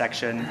successive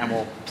section, and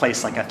we'll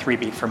place like a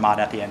 3-beat fermat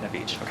at the end of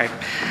each, okay?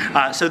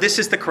 So this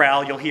is the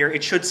chorale. You'll hear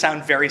it should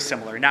sound very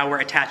similar. Now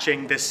we're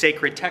attaching the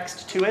sacred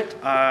text to it.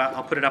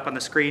 I'll put it up on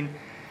the screen.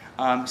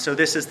 So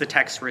this is the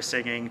text we're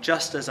singing.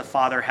 Just as a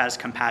father has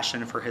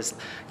compassion for his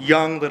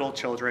young little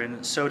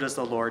children, so does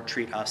the Lord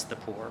treat us, the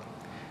poor.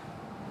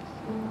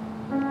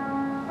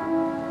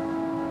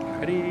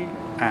 Ready,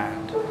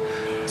 and...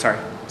 Sorry.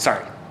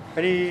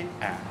 Ready,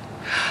 and...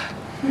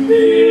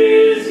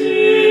 Wie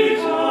sieht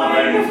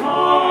ein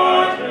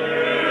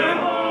Vater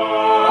an,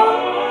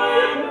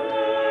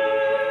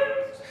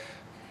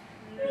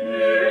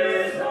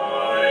 wie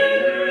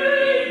seine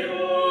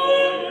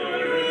jungen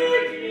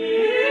Kinder,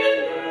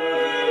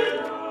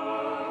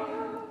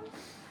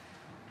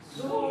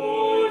 so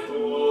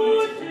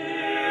tut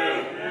der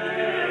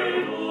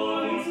Herr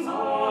uns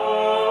alle,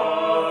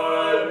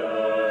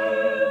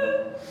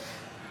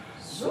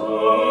 so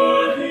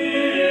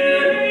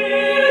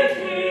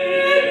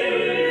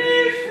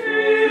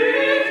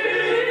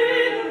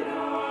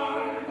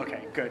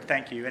Good,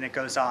 thank you. And it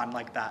goes on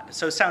like that.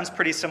 So it sounds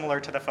pretty similar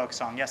to the folk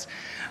song, yes.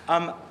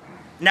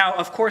 Now,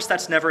 of course,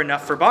 that's never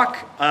enough for Bach.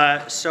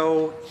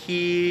 So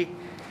he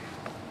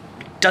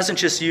doesn't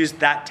just use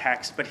that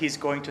text, but he's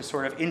going to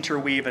sort of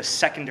interweave a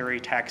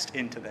secondary text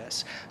into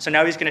this. So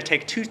now he's going to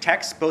take 2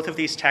 texts. Both of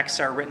these texts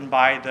are written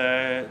by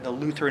the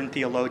Lutheran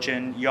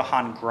theologian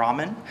Johann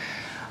Graumann,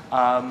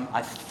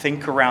 I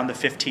think around the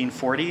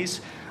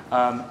 1540s.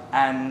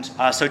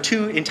 So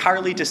two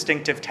entirely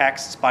distinctive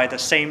texts by the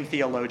same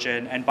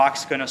theologian, and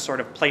Bach's going to sort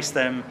of place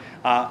them,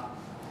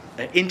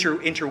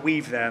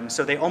 interweave them,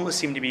 so they almost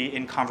seem to be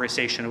in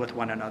conversation with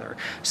one another.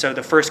 So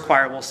the first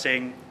choir will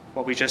sing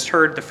what we just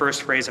heard, the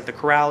first phrase of the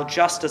chorale,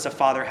 just as a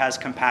father has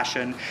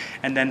compassion.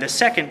 And then the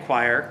second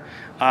choir,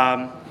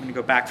 I'm going to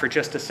go back for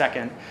just a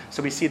second.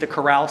 So we see the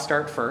chorale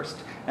start first,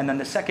 and then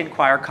the second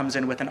choir comes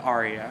in with an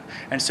aria.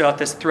 And so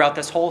throughout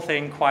this whole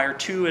thing, choir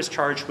 2 is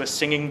charged with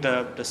singing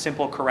the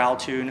simple chorale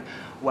tune,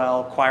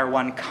 while choir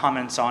 1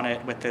 comments on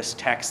it with this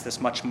text, this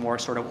much more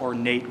sort of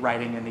ornate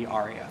writing in the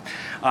aria.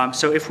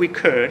 So if we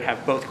could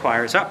have both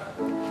choirs up.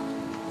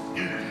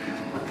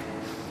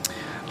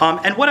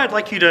 And what I'd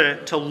like you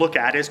to look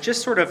at is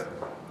just sort of,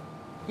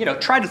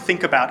 try to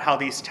think about how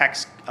these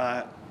texts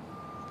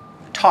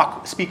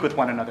speak with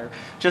one another.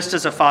 Just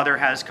as a father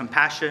has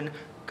compassion,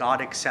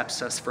 God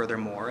accepts us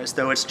furthermore, as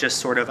though it's just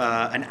sort of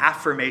an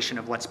affirmation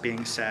of what's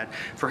being said.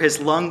 For his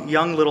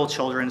young little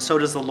children, so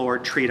does the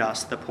Lord treat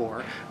us, the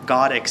poor.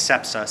 God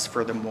accepts us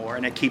furthermore,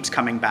 and it keeps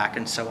coming back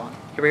and so on.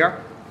 Here we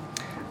are.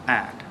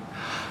 And.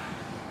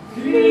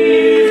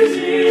 This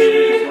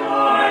is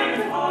my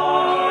Father.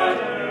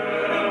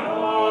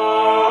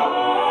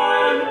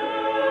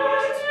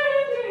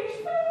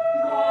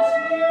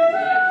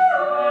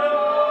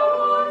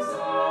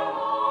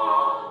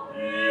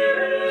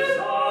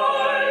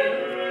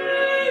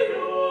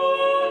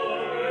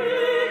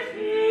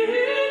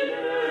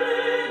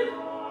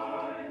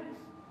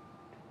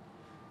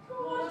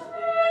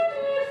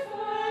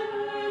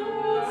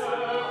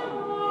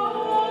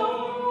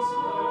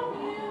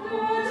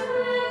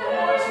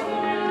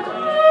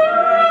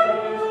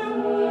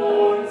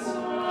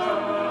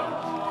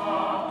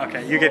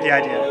 You get the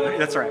idea.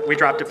 That's all right. We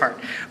dropped a part.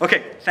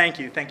 Okay, thank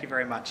you. Thank you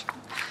very much.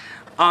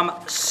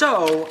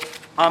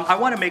 I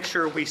want to make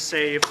sure we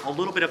save a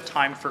little bit of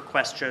time for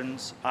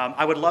questions.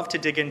 I would love to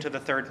dig into the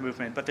third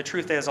movement, but the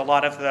truth is a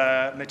lot of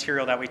the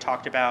material that we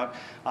talked about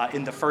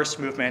in the first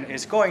movement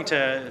is going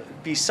to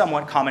be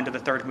somewhat common to the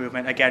third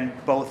movement. Again,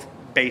 both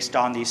based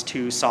on these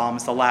two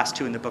Psalms, the last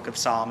two in the book of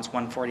Psalms,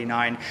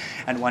 149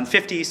 and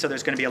 150, so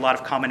there's going to be a lot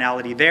of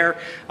commonality there.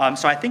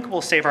 So I think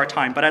we'll save our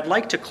time, but I'd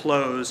like to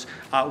close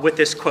with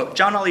this quote.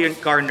 John Eliot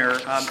Gardner,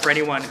 for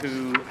anyone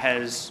who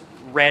has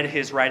read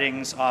his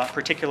writings,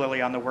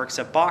 particularly on the works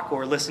of Bach,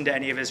 or listened to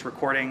any of his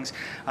recordings.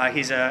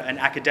 He's an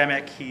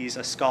academic, he's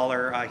a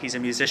scholar, he's a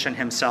musician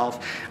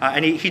himself,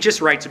 and he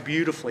just writes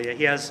beautifully.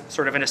 He has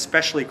sort of an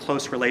especially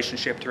close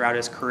relationship throughout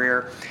his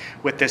career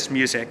with this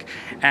music.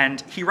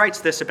 And he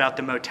writes this about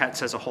the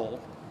motets as a whole.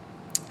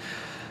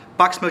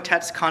 Bach's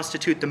motets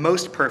constitute the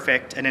most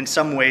perfect and in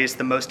some ways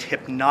the most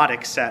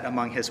hypnotic set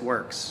among his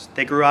works.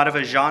 They grew out of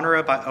a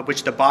genre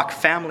which the Bach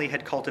family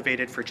had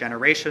cultivated for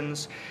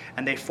generations,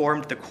 and they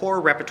formed the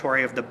core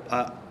repertory of the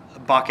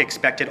Bach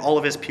expected all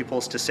of his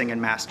pupils to sing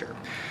and master.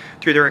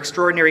 Through their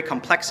extraordinary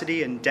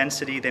complexity and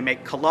density, they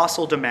make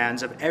colossal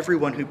demands of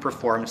everyone who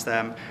performs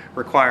them,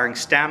 requiring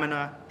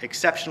stamina,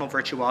 exceptional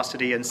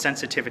virtuosity, and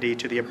sensitivity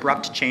to the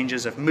abrupt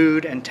changes of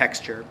mood and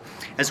texture,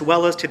 as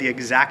well as to the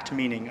exact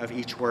meaning of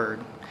each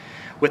word.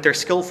 With their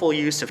skillful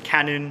use of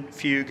canon,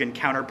 fugue, and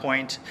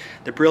counterpoint,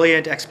 the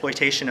brilliant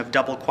exploitation of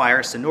double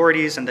choir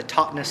sonorities, and the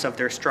tautness of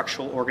their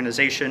structural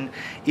organization,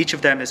 each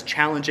of them is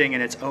challenging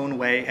in its own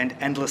way and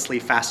endlessly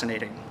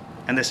fascinating.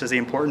 And this is the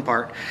important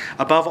part.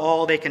 Above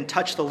all, they can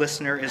touch the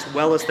listener as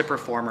well as the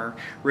performer,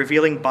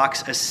 revealing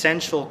Bach's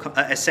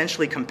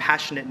essentially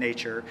compassionate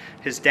nature,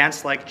 his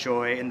dance-like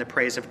joy in the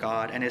praise of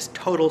God, and his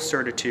total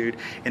certitude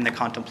in the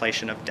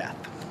contemplation of death.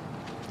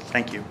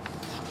 Thank you.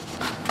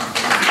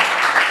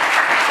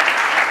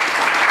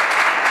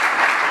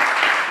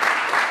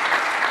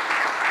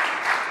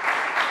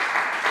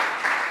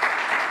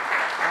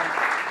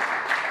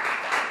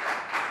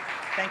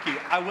 Thank you.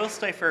 I will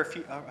stay for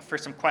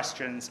some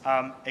questions,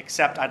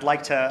 except I'd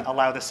like to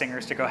allow the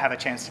singers to go have a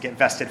chance to get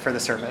vested for the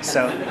service.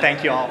 So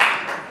thank you all.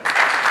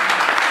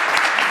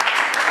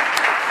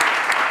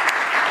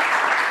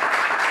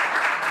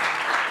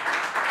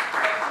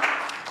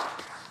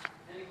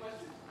 Any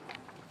questions?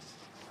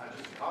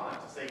 Just a comment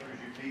to say, could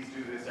you please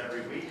do this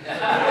every week?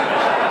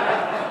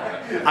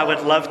 I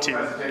would love to.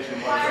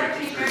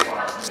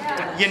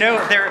 You know,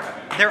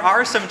 there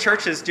are some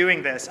churches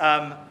doing this.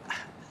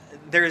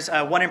 There's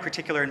one in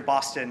particular in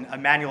Boston,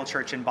 Emmanuel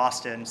Church in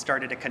Boston,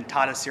 started a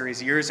cantata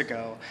series years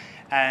ago.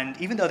 And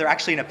even though they're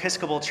actually an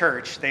Episcopal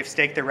church, they've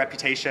staked their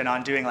reputation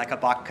on doing like a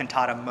Bach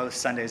cantata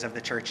most Sundays of the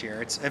church year.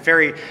 It's a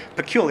very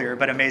peculiar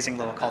but amazing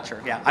little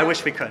culture. Yeah, I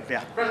wish we could,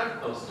 yeah.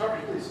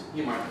 Sorry, please.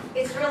 You might.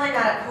 It's really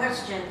not a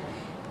question.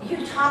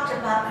 You talked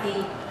about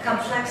the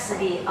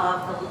complexity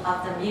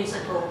of the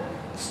musical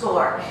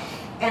score.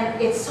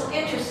 And it's so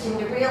interesting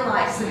to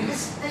realize that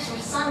this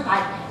was sung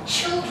by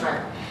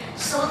children.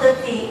 So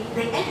that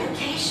the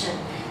education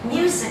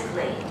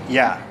musically,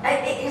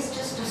 it is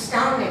just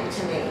astounding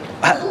to me.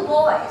 Little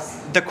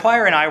boys. The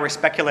choir and I were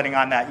speculating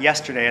on that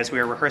yesterday as we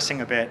were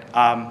rehearsing a bit,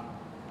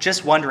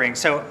 just wondering.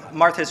 So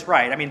Martha's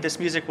right. I mean, this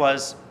music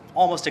was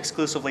almost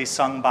exclusively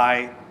sung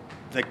by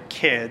the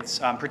kids,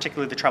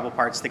 particularly the treble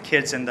parts, the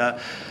kids in the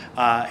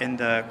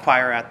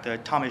choir at the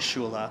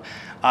Thomasschule.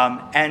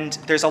 And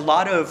there's a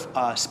lot of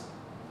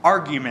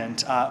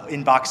argument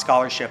in Bach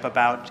scholarship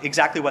about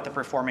exactly what the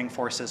performing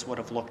forces would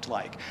have looked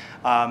like.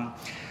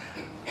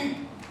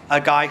 A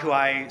guy who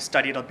I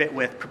studied a bit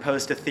with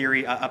proposed a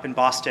theory up in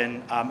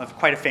Boston, of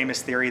quite a famous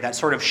theory that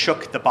sort of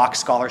shook the Bach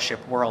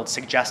scholarship world,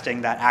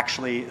 suggesting that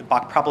actually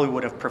Bach probably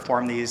would have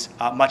performed these,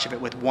 much of it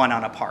with one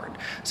on a part.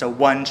 So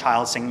one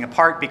child singing a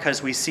part,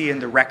 because we see in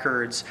the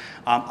records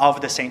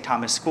of the St.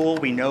 Thomas School,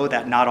 we know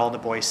that not all the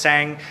boys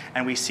sang,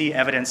 and we see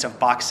evidence of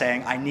Bach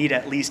saying, I need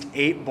at least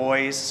 8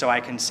 boys so I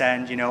can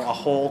send, a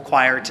whole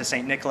choir to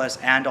St. Nicholas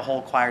and a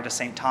whole choir to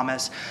St.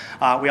 Thomas.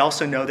 We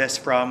also know this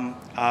from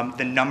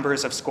the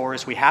numbers of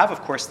scores we have.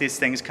 Of course, these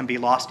things can be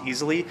lost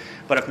easily,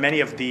 but of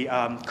many of the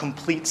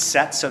complete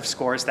sets of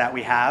scores that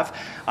we have,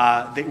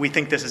 we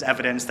think this is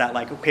evidence that,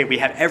 okay, we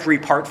have every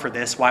part for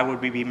this. Why would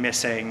we be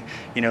missing,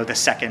 the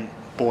second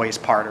boy's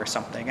part or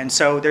something? And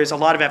so there's a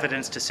lot of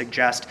evidence to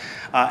suggest,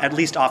 at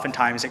least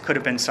oftentimes, it could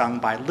have been sung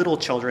by little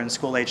children,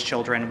 school-age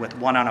children, with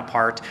one on a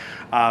part.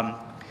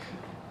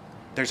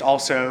 There's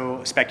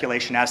also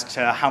speculation as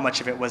to how much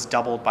of it was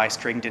doubled by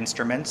stringed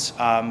instruments.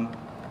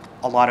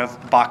 A lot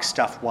of Bach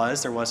stuff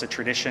there was a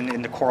tradition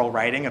in the choral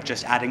writing of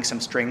just adding some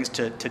strings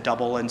to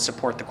double and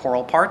support the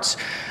choral parts.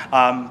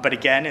 But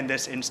again, in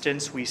this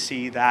instance, we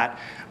see that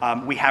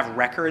we have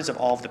records of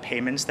all of the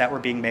payments that were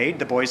being made.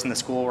 The boys in the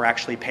school were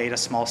actually paid a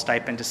small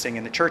stipend to sing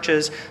in the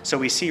churches. So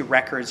we see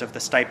records of the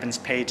stipends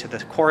paid to the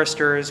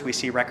choristers. We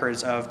see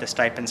records of the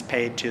stipends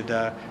paid to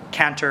the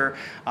cantor.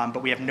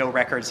 But we have no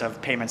records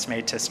of payments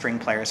made to string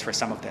players for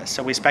some of this.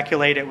 So we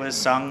speculate it was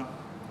sung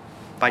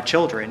by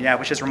children,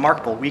 which is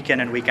remarkable, week in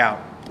and week out.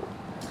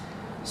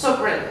 So,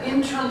 Brett,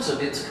 in terms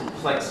of its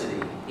complexity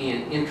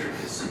and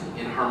intricacy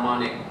and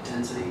harmonic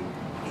density,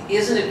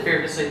 isn't it fair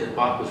to say that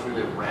Bach was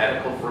really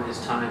radical for his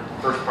time?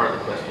 First part of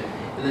the question.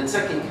 And then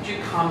second, could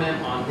you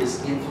comment on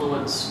his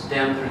influence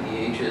down through the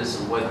ages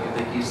and whether you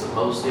think he's the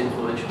most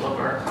influential of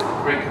our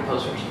great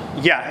composers?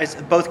 Yeah, it's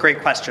both great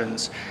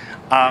questions.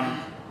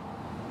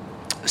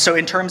 So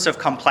in terms of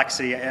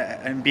complexity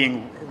and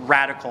being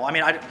radical,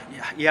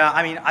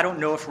 I don't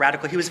know if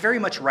radical. He was very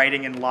much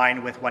writing in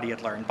line with what he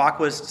had learned. Bach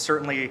was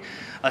certainly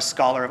a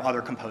scholar of other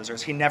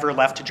composers. He never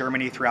left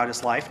Germany throughout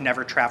his life,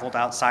 never traveled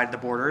outside the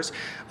borders.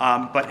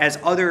 But as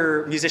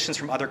other musicians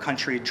from other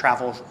countries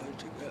traveled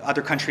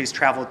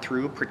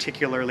through,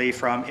 particularly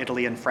from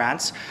Italy and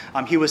France,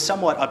 he was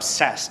somewhat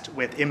obsessed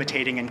with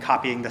imitating and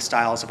copying the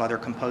styles of other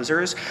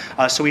composers.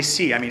 So we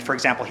see, for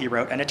example, he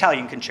wrote an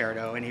Italian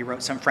concerto and he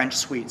wrote some French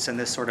suites and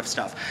this sort of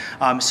stuff.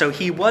 So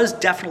he was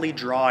definitely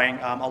drawing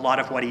a lot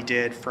of what he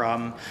did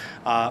from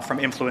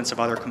influence of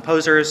other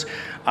composers.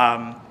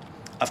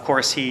 Of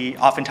course, he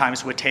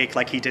oftentimes would take,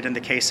 like he did in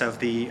the case of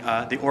the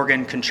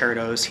organ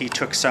concertos, he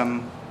took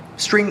some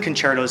string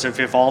concertos of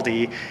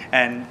Vivaldi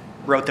and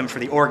wrote them for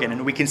the organ,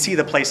 and we can see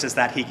the places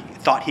that he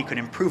thought he could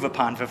improve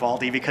upon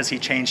Vivaldi because he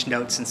changed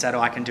notes and said,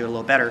 I can do it a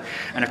little better.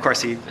 And of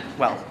course he,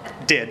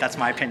 did. That's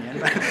my opinion.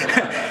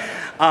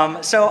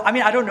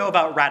 I don't know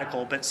about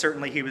radical, but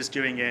certainly he was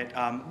doing it,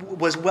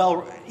 was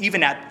well,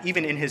 even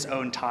in his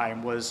own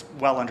time, was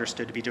well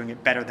understood to be doing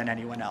it better than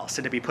anyone else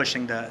and to be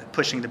pushing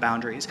the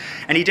boundaries.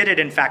 And he did it,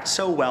 in fact,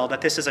 so well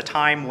that this is a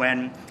time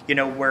when,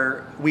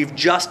 where we've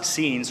just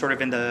seen, sort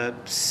of in the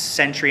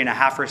century and a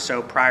half or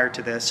so prior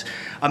to this,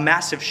 a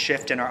massive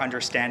shift in our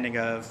understanding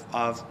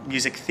of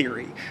music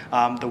theory,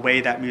 the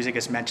way that music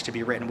is meant to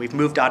be written. We've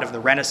moved out of the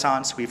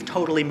Renaissance. We've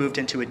totally moved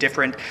into a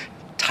different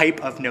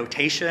type of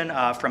notation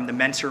from the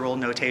mensural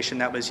notation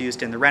that was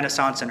used in the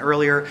Renaissance and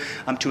earlier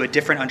to a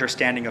different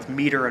understanding of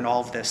meter and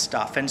all of this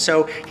stuff. And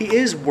so he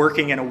is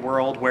working in a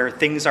world where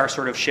things are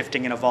sort of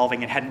shifting and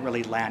evolving and hadn't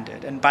really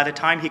landed. And by the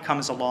time he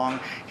comes along,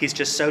 he's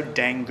just so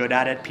dang good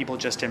at it, people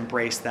just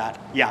embrace that,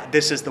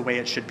 this is the way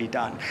it should be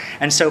done.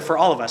 And so for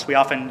all of us, we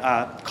often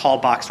call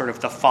Bach sort of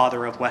the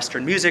father of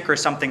Western music or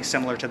something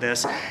similar to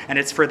this, and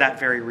it's for that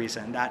very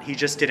reason, that he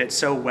just did it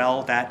so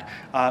well that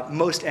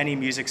most any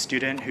music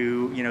student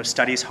who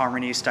studies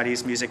harmony,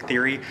 studies music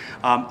theory,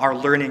 are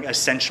learning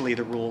essentially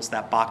the rules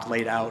that Bach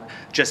laid out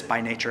just by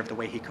nature of the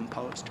way he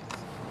composed.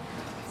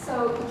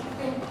 So do you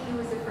think he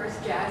was the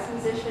first jazz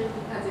musician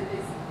because of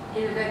his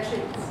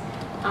interventions?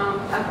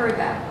 I've heard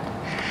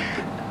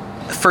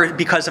that.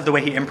 Because of the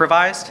way he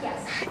improvised?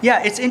 Yes.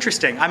 Yeah, it's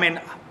interesting.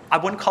 I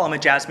wouldn't call him a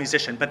jazz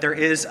musician, but there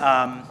is...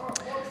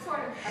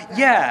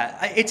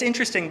 it's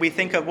interesting. We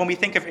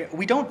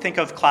don't think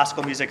of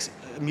classical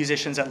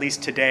musicians, at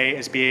least today,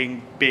 as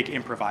being big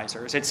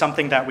improvisers. It's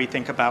something that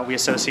we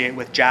associate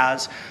with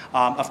jazz.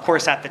 Of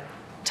course, at the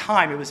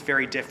time, it was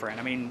very different.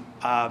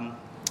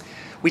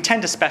 we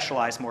tend to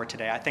specialize more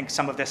today. I think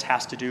some of this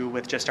has to do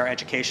with just our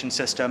education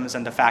systems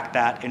and the fact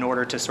that in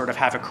order to sort of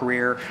have a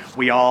career,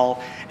 we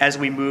all, as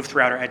we move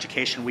throughout our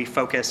education, we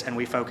focus and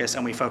we focus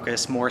and we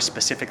focus more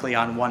specifically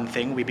on one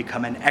thing. We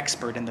become an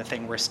expert in the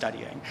thing we're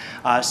studying.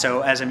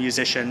 So as a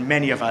musician,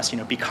 many of us,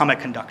 become a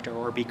conductor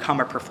or become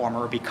a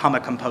performer or become a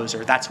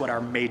composer. That's what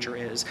our major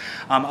is.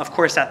 Of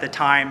course, at the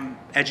time,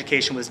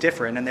 education was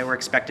different and they were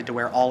expected to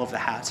wear all of the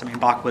hats. I mean,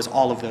 Bach was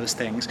all of those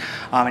things.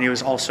 And he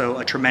was also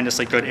a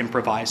tremendously good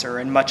improviser.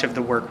 And much of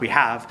the work we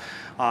have,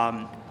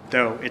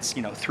 though it's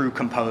through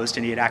composed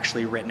and he had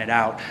actually written it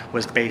out,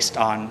 was based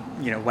on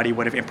what he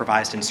would have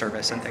improvised in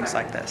service and things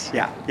like this.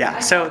 Yeah.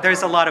 So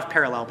there's a lot of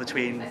parallel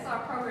between. I saw a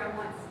program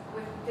once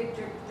with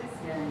Victor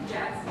Diskin,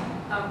 jazz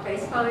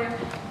bass player,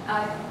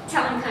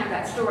 telling kind of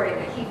that story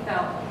that he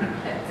felt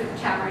that the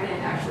Tavern Inn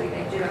actually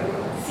they did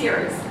a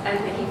series and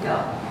that he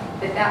felt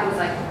that was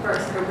like the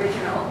first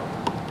original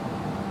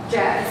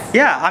jazz.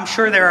 Yeah, I'm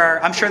sure there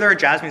are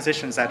jazz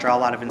musicians that draw a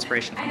lot of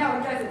inspiration. I know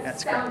it doesn't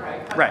That's sound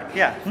great. right. Right.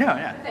 Yeah. No.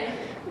 Yeah. Thank you.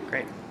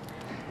 Great.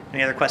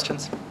 Any other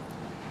questions?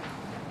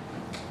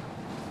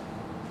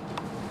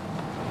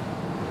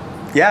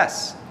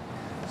 Yes.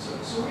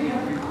 So we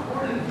have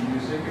recorded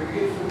music and we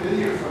get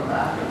familiar from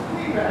that, but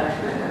way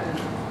back then,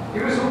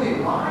 it was only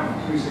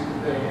live music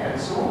that they had.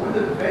 So what were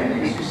the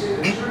venues? You say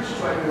the church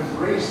tried to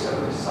embrace some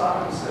of the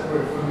songs that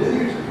were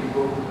familiar to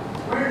people.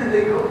 Where did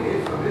they go to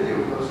get familiar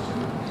with those tunes?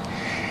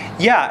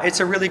 Yeah,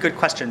 it's a really good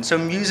question. So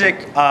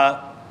music,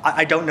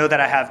 I don't know that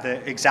I have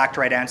the exact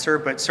right answer,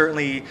 but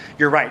certainly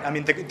you're right. I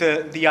mean,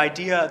 the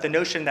idea, the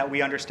notion that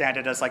we understand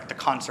it as like the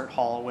concert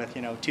hall with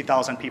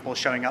 2,000 people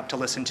showing up to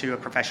listen to a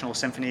professional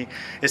symphony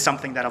is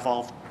something that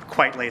evolved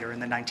quite later in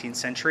the 19th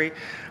century.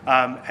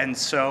 And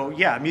so,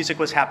 yeah, music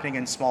was happening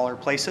in smaller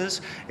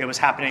places. It was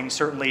happening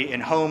certainly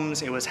in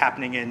homes. It was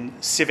happening in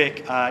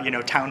civic,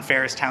 town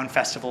fairs, town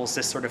festivals,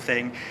 this sort of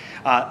thing.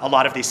 A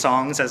lot of these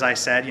songs, as I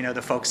said,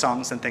 the folk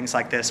songs and things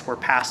like this were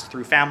passed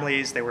through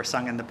families. They were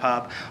sung in the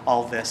pub,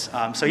 all of this.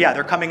 So yeah,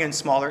 they're coming in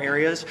smaller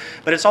areas,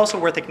 but it's also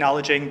worth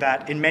acknowledging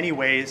that in many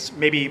ways,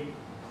 maybe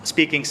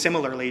speaking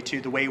similarly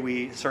to the way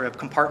we sort of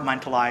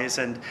compartmentalize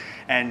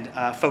and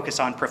focus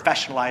on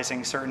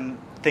professionalizing certain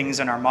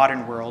things in our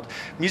modern world,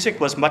 music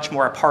was much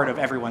more a part of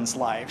everyone's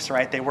lives,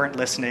 right? They weren't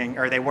listening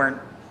or they weren't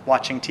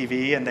watching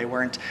TV and they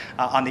weren't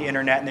on the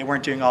internet and they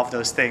weren't doing all of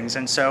those things.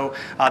 And so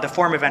the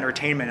form of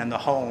entertainment in the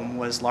home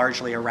was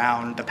largely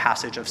around the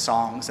passage of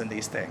songs and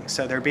these things.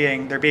 So they're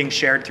being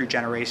shared through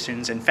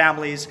generations in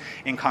families,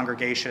 in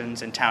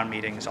congregations, in town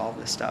meetings, all of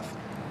this stuff.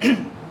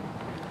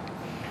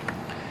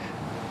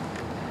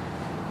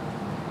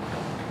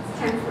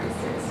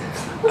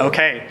 10:46.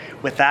 Okay,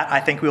 with that, I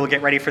think we will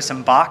get ready for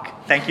some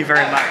Bach. Thank you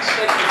very much.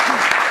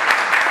 Thank you.